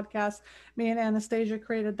other podcast. Me and Anastasia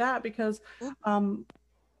created that because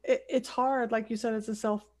it's hard. Like you said, it's a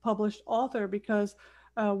self-published author because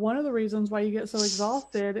one of the reasons why you get so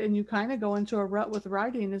exhausted and you kind of go into a rut with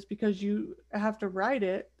writing is because you have to write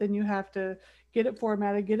it, then you have to get it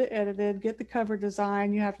formatted, get it edited, get the cover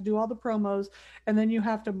design, you have to do all the promos, and then you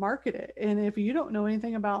have to market it. And if you don't know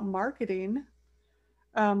anything about marketing,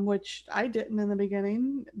 which I didn't in the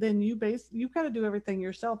beginning, then you've got to do everything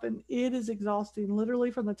yourself. And it is exhausting. Literally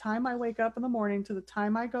from the time I wake up in the morning to the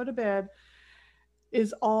time I go to bed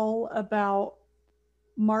is all about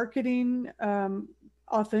marketing,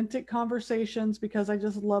 authentic conversations, because I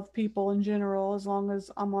just love people in general. As long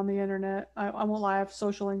as I'm on the internet, I won't lie, I have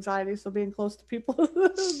social anxiety, so being close to people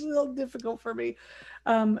is a little difficult for me.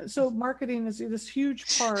 So marketing is this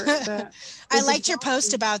huge part that I liked your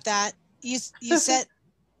post about that. You said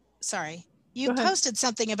sorry, you posted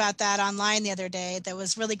something about that online the other day that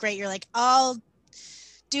was really great. You're like, I'll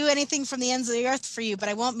do anything from the ends of the earth for you, but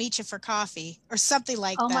I won't meet you for coffee or something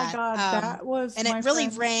like that. Oh my God, that was, and it really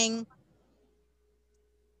rang.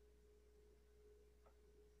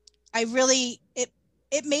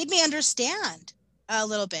 It made me understand a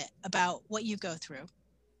little bit about what you go through.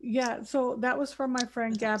 Yeah, so that was from my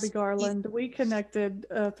friend Gabby Garland. We connected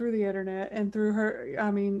through the internet and through her. I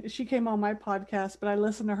mean, she came on my podcast, but I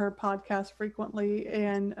listen to her podcast frequently,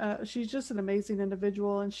 and she's just an amazing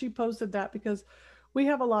individual. And she posted that because we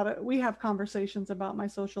have conversations about my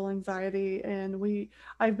social anxiety, and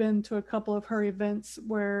I've been to a couple of her events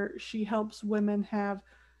where she helps women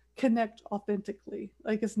connect authentically.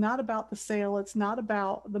 Like, it's not about the sale, it's not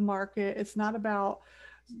about the market, it's not about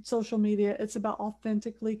social media, it's about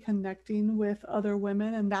authentically connecting with other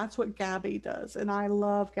women. And that's what Gabby does. And I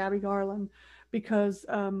love Gabby Garland because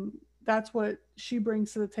that's what she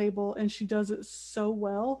brings to the table, and she does it so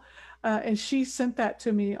well. And she sent that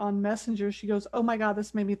to me on Messenger. She goes, oh my God,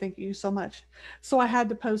 this made me think of you so much. So I had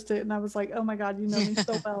to post it, and I was like, oh my God, you know me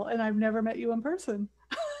so well, and I've never met you in person.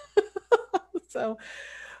 So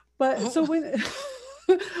when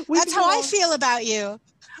that's how I feel about you.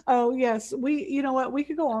 Oh yes, you know what, we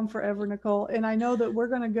could go on forever, Nicole, and I know that we're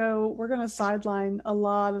going to sideline a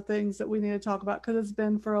lot of things that we need to talk about because it's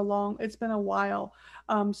been a while.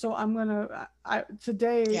 So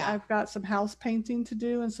today I've got some house painting to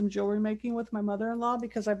do and some jewelry making with my mother-in-law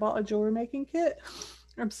because I bought a jewelry making kit.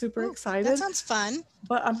 I'm super excited. That sounds fun.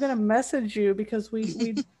 But I'm going to message you because we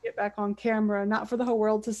get back on camera, not for the whole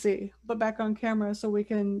world to see, but back on camera so we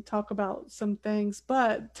can talk about some things.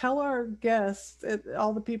 But tell our guests,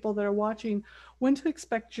 all the people that are watching, when to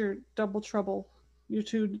expect your two Double Trouble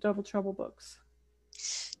books.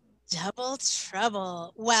 Double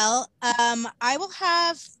Trouble. Well, I will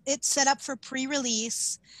have it set up for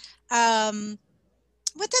pre-release within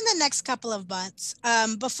the next couple of months.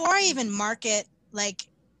 Before I even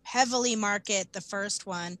heavily market the first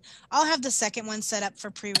one, I'll have the second one set up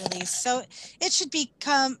for pre-release. So it should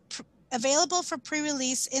become available for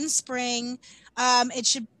pre-release in spring. I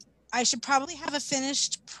should probably have a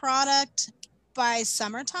finished product by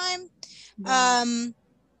summertime. Wow.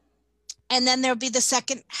 And then there'll be the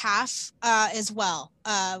second half as well.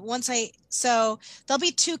 So there'll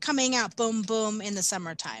be two coming out, boom, boom, in the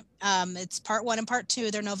summertime. It's part 1 and part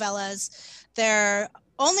 2. They're novellas. They're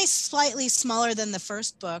only slightly smaller than the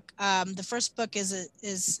first book. The first book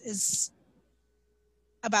is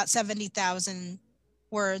about 70,000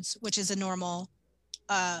 words, which is a normal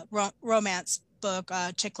romance book,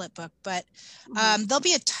 chick lit book. But they'll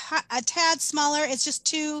be a tad smaller. It's just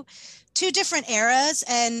two different eras,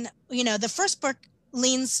 and the first book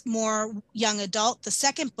leans more young adult. The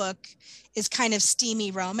second book is kind of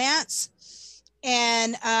steamy romance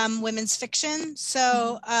and women's fiction.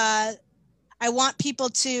 So I want people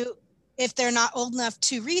to, if they're not old enough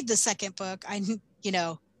to read the second book, I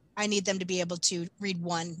need them to be able to read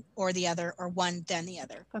one or the other, or one then the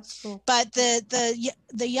other. That's cool. But the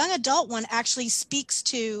young adult one actually speaks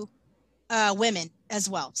to women as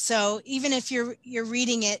well. So even if you're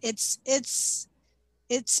reading it,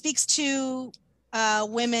 it speaks to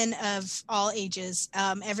women of all ages.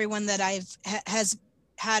 Everyone that has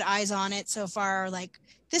had eyes on it so far are like,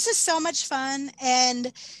 this is so much fun.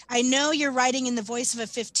 And I know you're writing in the voice of a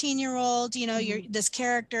 15-year-old, you're this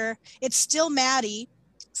character, it's still Maddie.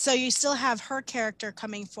 So you still have her character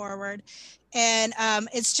coming forward. And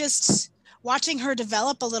it's just watching her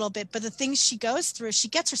develop a little bit, but the things she goes through, she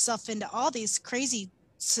gets herself into all these crazy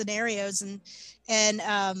scenarios and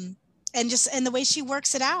the way she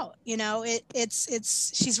works it out,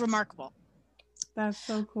 she's remarkable. That's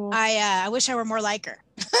so cool. I wish I were more like her.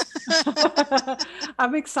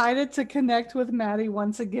 I'm excited to connect with Maddie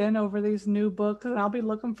once again over these new books, and I'll be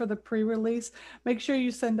looking for the pre-release. Make sure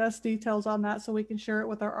you send us details on that so we can share it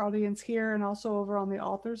with our audience here and also over on the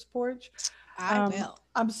author's porch. I will.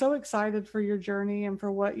 I'm so excited for your journey and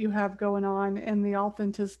for what you have going on and the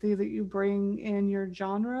authenticity that you bring in your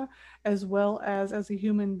genre as well as a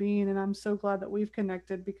human being. And I'm so glad that we've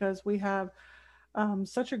connected because we have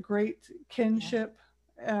such a great Yeah. kinship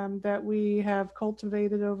that we have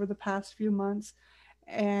cultivated over the past few months.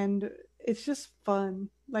 And it's just fun.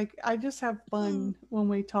 Like, I just have Hmm. fun when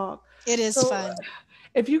we talk. It is So, fun.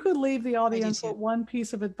 if you could leave the I do audience too. with one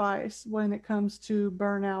piece of advice when it comes to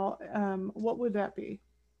burnout, what would that be?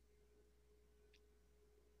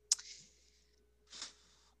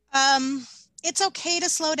 Um, it's okay to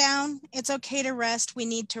slow down. It's okay to rest. We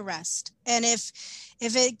need to rest. And if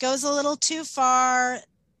it goes a little too far,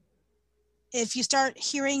 if you start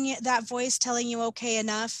hearing that voice telling you okay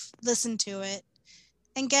enough, listen to it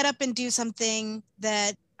and get up and do something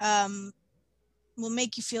that will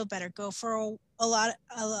make you feel better. Go for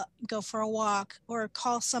go for a walk or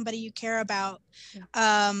call somebody you care about.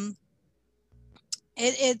 Yeah.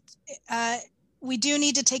 It we do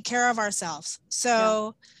need to take care of ourselves. Yeah.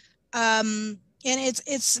 So and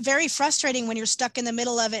it's very frustrating when you're stuck in the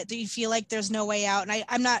middle of it that you feel like there's no way out. And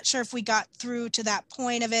I'm not sure if we got through to that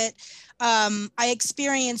point of it. I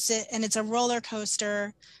experienced it, and it's a roller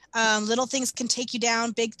coaster. Little things can take you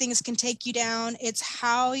down, big things can take you down. It's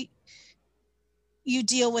how you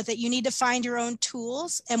deal with it. You need to find your own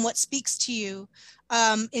tools and what speaks to you.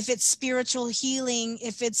 If it's spiritual healing,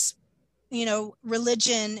 if it's,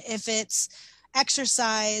 religion, if it's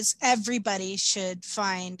exercise, everybody should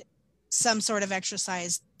find some sort of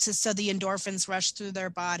exercise so the endorphins rush through their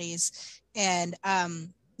bodies and,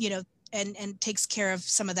 and takes care of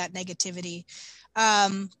some of that negativity.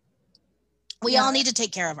 We Yeah. all need to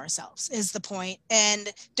take care of ourselves is the point.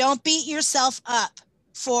 And don't beat yourself up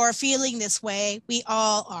for feeling this way. We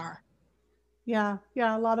all are. Yeah,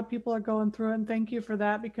 yeah, a lot of people are going through it, and thank you for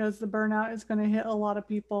that because the burnout is going to hit a lot of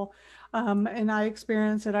people. And I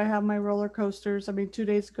experience it. I have my roller coasters. I mean, 2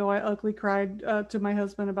 days ago, I ugly cried to my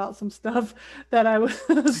husband about some stuff that I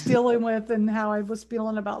was dealing with and how I was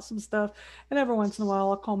feeling about some stuff. And every once in a while,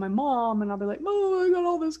 I'll call my mom and I'll be like, "Mom, I got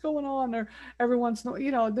all this going on." Or every once in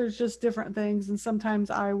a while, there's just different things. And sometimes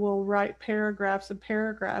I will write paragraphs and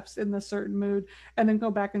paragraphs in a certain mood and then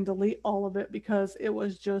go back and delete all of it because it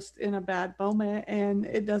was just in a bad moment and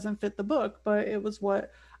it doesn't fit the book, but it was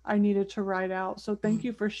what I needed to write out. So thank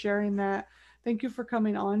you for sharing that. Thank you for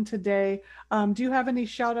coming on today. Do you have any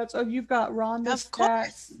shout outs? Oh, you've got Rhonda Of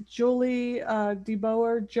course. Stats, Julie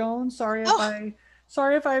DeBoer Jones. Oh,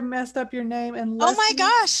 Sorry if I messed up your name. And oh my Leslie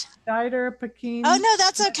gosh. Dieter Oh Pekin. no,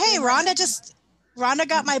 that's Did I say okay. that right? Rhonda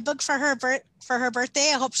got my book for her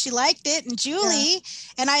birthday. I hope she liked it. And Yeah. Julie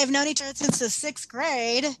and I have known each other since the 6th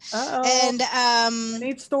grade. Uh-oh. And I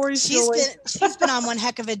need stories, Julie. she's been on one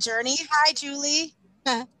heck of a journey. Hi, Julie.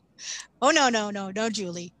 Oh no,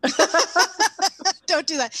 Julie. Don't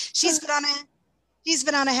do that. She's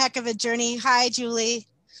been on a heck of a journey. Hi, Julie.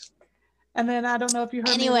 And then I don't know if you heard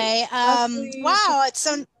me. Anyway, Leslie. wow, it's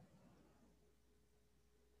so.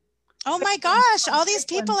 Oh my gosh, all these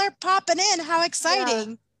people are popping in. How Yeah.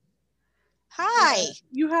 exciting. Hi.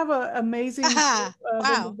 You have an amazing group of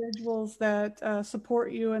Wow. individuals that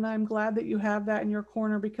support you, and I'm glad that you have that in your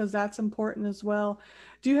corner because that's important as well.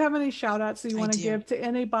 Do you have any shout outs that you I want to do. give to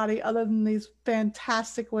anybody other than these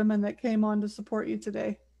fantastic women that came on to support you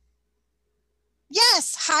today?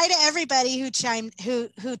 Yes. Hi to everybody who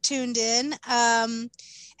tuned in. And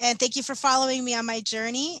thank you for following me on my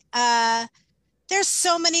journey. There's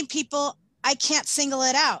so many people. I can't single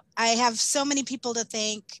it out. I have so many people to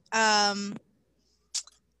thank.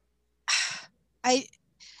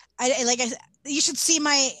 You should see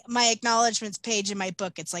my acknowledgments page in my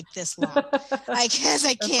book. It's like this long. I guess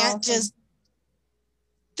I can't awesome. just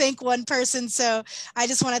thank one person. So I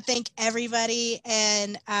just want to thank everybody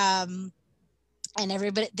and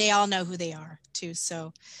everybody. They all know who they are too.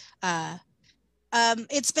 So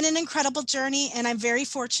it's been an incredible journey, and I'm very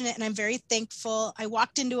fortunate and I'm very thankful. I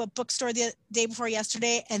walked into a bookstore the day before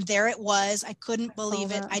yesterday, and there it was. I couldn't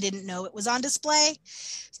believe it. I didn't know it was on display.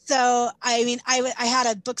 So, I mean, I had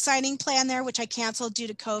a book signing plan there, which I canceled due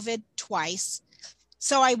to COVID twice.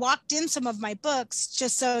 So I walked in some of my books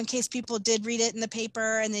just so in case people did read it in the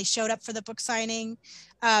paper and they showed up for the book signing,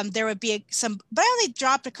 there would be some, but I only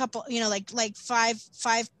dropped a couple, like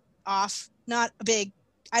five off, not a big.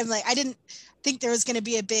 I didn't think there was going to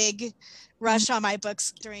be a big rush on my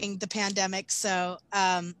books during the pandemic. So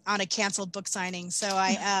on a canceled book signing. So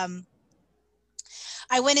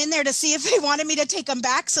I went in there to see if they wanted me to take them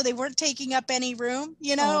back so they weren't taking up any room,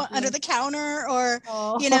 you know, under the counter or,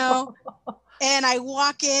 you know, and I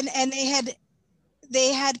walk in and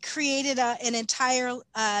they had created an entire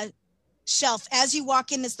shelf. As you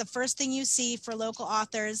walk in, is the first thing you see for local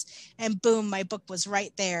authors, and boom, my book was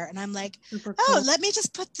right there. And I'm like, super cool. Oh, let me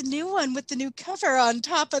just put the new one with the new cover on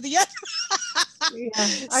top of the other. Yeah,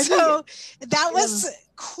 so that was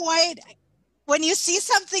quite, when you see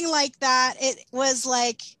something like that, it was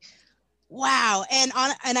like, wow. And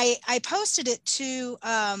I posted it to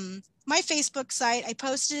my Facebook site. I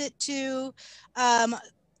posted it to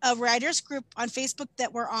a writers group on Facebook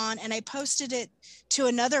that we're on, and I posted it to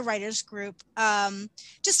another writers group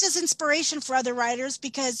just as inspiration for other writers,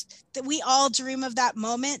 because we all dream of that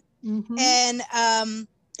moment. Mm-hmm. And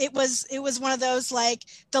it was one of those, like,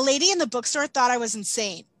 the lady in the bookstore thought I was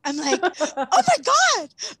insane. I'm like, oh my God.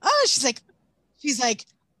 Oh, she's like,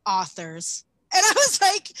 authors. And I was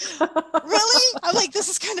like, really? I'm like, this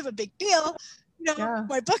is kind of a big deal. You know,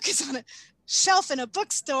 my book is on a shelf in a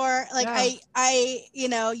bookstore. Like I,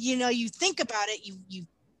 you think about it, you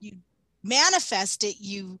manifest it,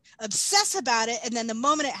 you obsess about it. And then the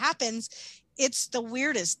moment it happens, it's the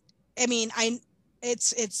weirdest. I mean,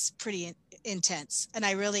 it's pretty intense, and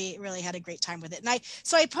I really, really had a great time with it. And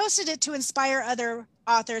so I posted it to inspire other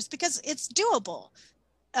authors because it's doable.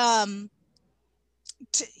 That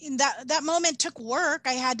moment took work.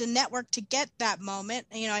 I had to network to get that moment.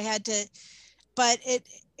 You know, I had to, but it,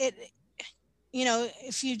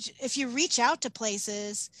 if you reach out to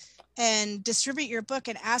places and distribute your book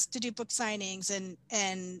and ask to do book signings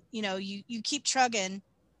and you keep trugging,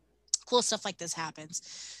 cool stuff like this happens.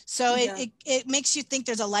 So it makes you think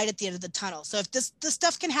there's a light at the end of the tunnel. So if this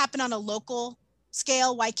stuff can happen on a local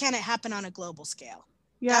scale, why can't it happen on a global scale?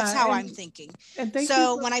 That's how I'm thinking.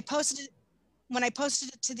 So when I posted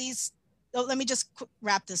it to these, let me just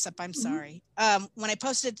wrap this up. I'm sorry. When I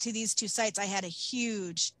posted it to these two sites, I had a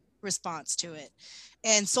huge response to it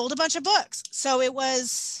and sold a bunch of books. So it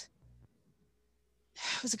was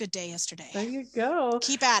a good day yesterday. There you go.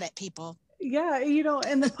 Keep at it, people. Yeah,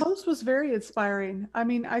 and the post was very inspiring. I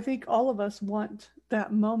mean, I think all of us want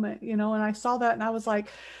that moment, and I saw that and I was like,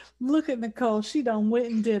 look at Nicole. She done went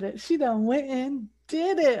and did it. She done went and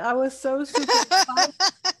did it. I was so super excited.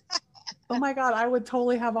 Oh my God, I would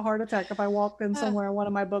totally have a heart attack if I walked in somewhere and one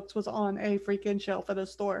of my books was on a freaking shelf at a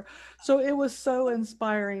store. So it was so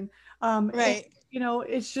inspiring. Right.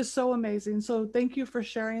 It's just so amazing. So thank you for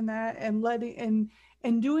sharing that and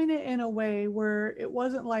and doing it in a way where it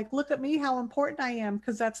wasn't like, look at me, how important I am,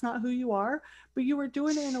 because that's not who you are, but you were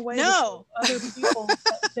doing it in a way to show other people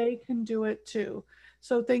that they can do it too.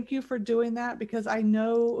 So thank you for doing that, because I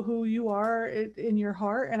know who you are in your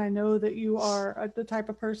heart, and I know that you are the type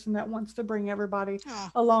of person that wants to bring everybody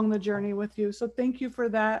along the journey with you. So thank you for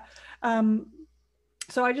that.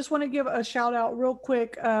 So I just want to give a shout out real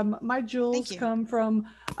quick. My jewels come from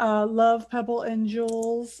Love, Pebble, and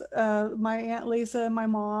Jewels. My Aunt Lisa and my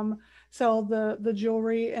mom sell the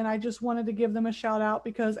jewelry, and I just wanted to give them a shout out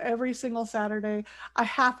because every single Saturday I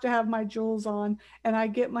have to have my jewels on, and I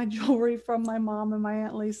get my jewelry from my mom and my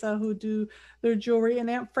Aunt Lisa, who do their jewelry, and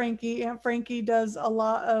Aunt Frankie does a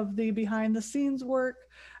lot of the behind the scenes work.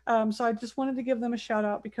 So I just wanted to give them a shout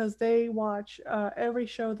out because they watch every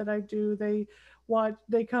show that I do. They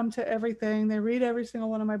come to everything. They read every single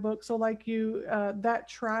one of my books. So like you, that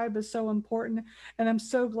tribe is so important. And I'm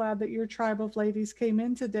so glad that your tribe of ladies came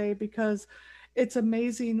in today, because it's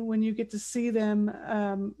amazing when you get to see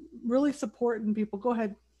them really supporting people. Go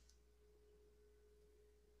ahead.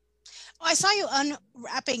 I saw you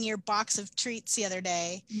unwrapping your box of treats the other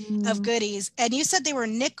day of goodies, and you said they were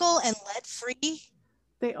nickel and lead free.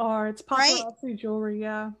 They are. It's paparazzi jewelry.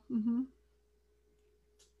 Yeah. Mm-hmm.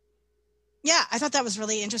 Yeah, I thought that was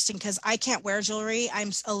really interesting because I can't wear jewelry.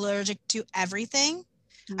 I'm allergic to everything.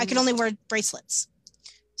 I can only wear bracelets.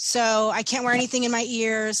 So I can't wear anything in my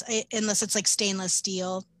ears unless it's like stainless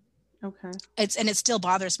steel. Okay. It still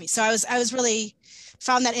bothers me. So I was really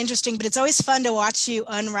found that interesting, but it's always fun to watch you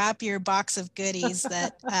unwrap your box of goodies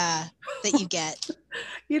that you get.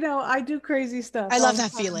 I do crazy stuff. I love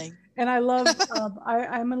that feeling. And I love,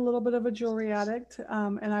 I'm a little bit of a jewelry addict,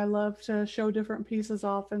 and I love to show different pieces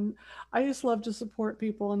off. And I just love to support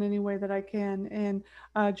people in any way that I can. And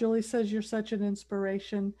Julie says you're such an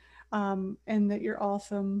inspiration, and that you're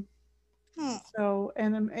awesome. So,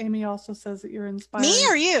 and Amy also says that you're inspiring. Me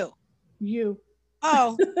or you? You.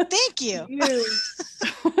 Oh, thank you.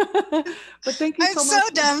 But thank you I'm so so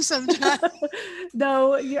much. dumb sometimes.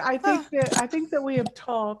 No, yeah, I think that we have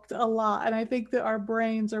talked a lot, and I think that our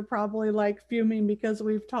brains are probably like fuming because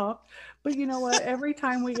we've talked. But you know what? Every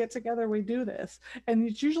time we get together, we do this, and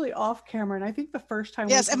it's usually off camera. And I think the first time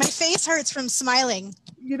we Yes, and my face hurts from smiling.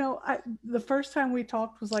 the first time we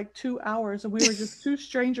talked was like 2 hours, and we were just two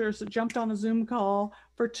strangers that jumped on a Zoom call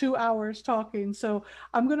for 2 hours talking. So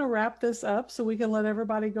I'm gonna wrap this up so we can let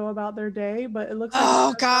everybody go about their day. But it looks like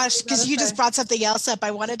Oh gosh, because you just brought something else up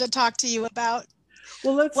I wanted to talk to you about.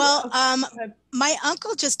 Well, my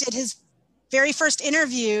uncle just did his very first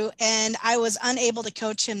interview, and I was unable to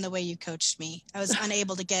coach him the way you coached me. I was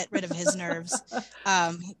unable to get rid of his nerves,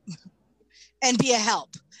 and be a help.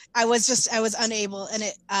 I was unable, and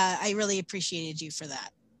I really appreciated you for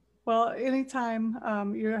that. Well, anytime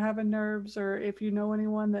you're having nerves, or if you know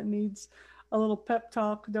anyone that needs a little pep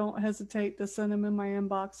talk, don't hesitate to send them in my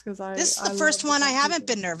inbox, because this is the first one I haven't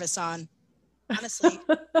been nervous on. Honestly.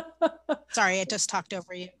 Sorry, I just talked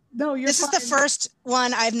over you. No, you're fine. This is the first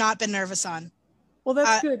one I've not been nervous on. Well,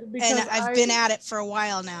 that's good, because and I've been at it for a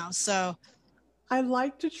while now, so I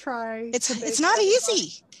like to try. It's not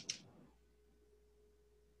easy.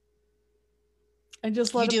 And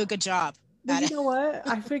just you do a good job. But you know what?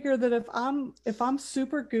 I figure that if I'm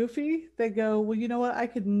super goofy, they go, well, you know what? I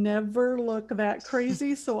could never look that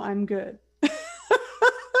crazy, so I'm good.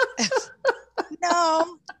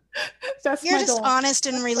 No. That's You're just goal. Honest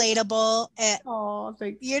and relatable. Oh,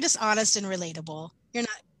 thanks. You're just honest and relatable. You're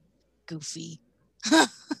not goofy.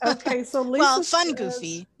 Okay, so Lisa well, fun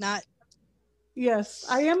goofy, not. Yes,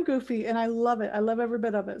 I am goofy, and I love it. I love every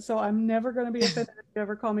bit of it. So I'm never going to be offended if you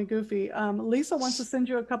ever call me goofy. Lisa wants to send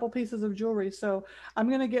you a couple pieces of jewelry, so I'm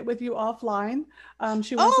going to get with you offline.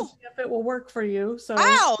 She wants to see if it will work for you. So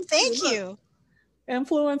wow, thank you.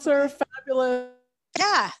 Influencer, fabulous.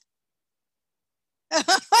 Yeah.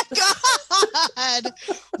 Oh my God.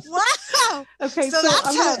 Wow. Okay, so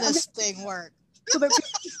that's how this thing works. So that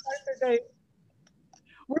people start their day.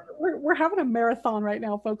 We're having a marathon right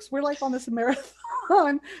now, folks. We're like on this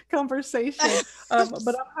marathon conversation, but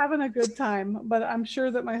I'm having a good time. But I'm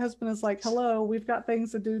sure that my husband is like, hello, we've got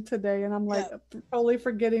things to do today. And I'm like, totally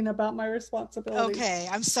forgetting about my responsibilities. Okay,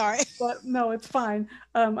 I'm sorry. But no, it's fine.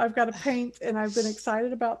 I've got to paint, and I've been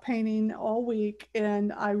excited about painting all week,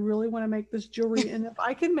 and I really want to make this jewelry. And if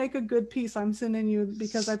I can make a good piece, I'm sending you,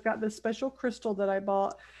 because I've got this special crystal that I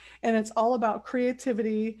bought, and it's all about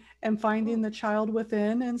creativity and finding the child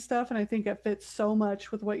within and stuff. And I think it fits so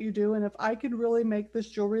much with what you do. And if I could really make this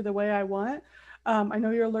jewelry the way I want, I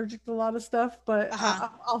know you're allergic to a lot of stuff, but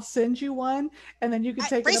I'll send you one, and then you can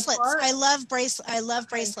take bracelets. It apart. I love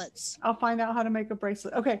bracelets. I'll find out how to make a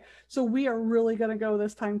bracelet. Okay, so we are really going to go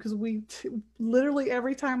this time, because we literally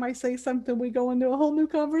every time I say something, we go into a whole new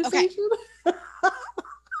conversation.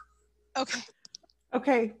 Okay.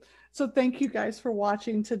 Okay. So thank you guys for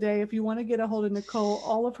watching today. If you want to get a hold of Nicole,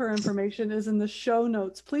 all of her information is in the show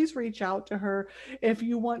notes. Please reach out to her. If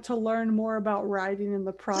you want to learn more about writing in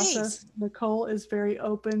the process, Nicole is very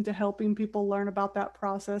open to helping people learn about that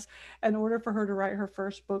process. In order for her to write her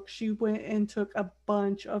first book, she went and took a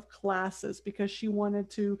bunch of classes, because she wanted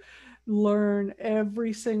to learn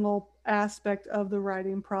every single aspect of the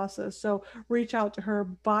writing process. So reach out to her.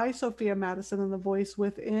 By Sophia Madison and the Voice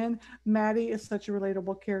Within. Maddie is such a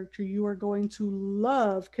relatable character. You are going to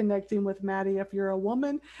love connecting with Maddie. If you're a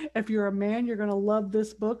woman, if you're a man, you're going to love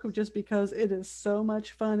this book, just because it is so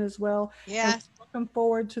much fun as well. Yeah. And looking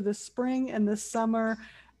forward to the spring and the summer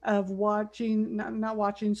of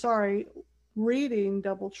reading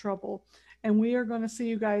Double Trouble. And we are going to see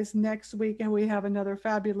you guys next week, and we have another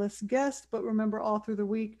fabulous guest. But remember, all through the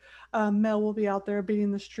week, Mel will be out there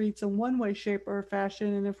beating the streets in one way, shape, or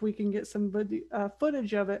fashion. And if we can get some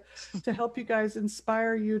footage of it to help you guys,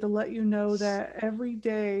 inspire you, to let you know that every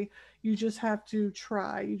day you just have to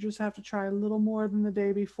try. You just have to try a little more than the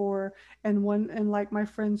day before. And like my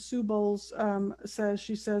friend Sue Bowles says,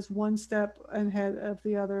 she says, one step ahead of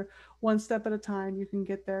the other, one step at a time, you can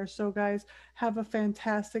get there. So guys, have a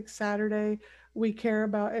fantastic Saturday. We care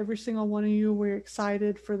about every single one of you. We're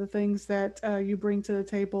excited for the things that you bring to the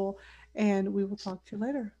table, and we will talk to you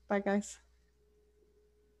later. Bye, guys.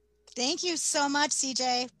 Thank you so much,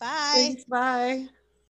 CJ. Bye. Thanks. Bye.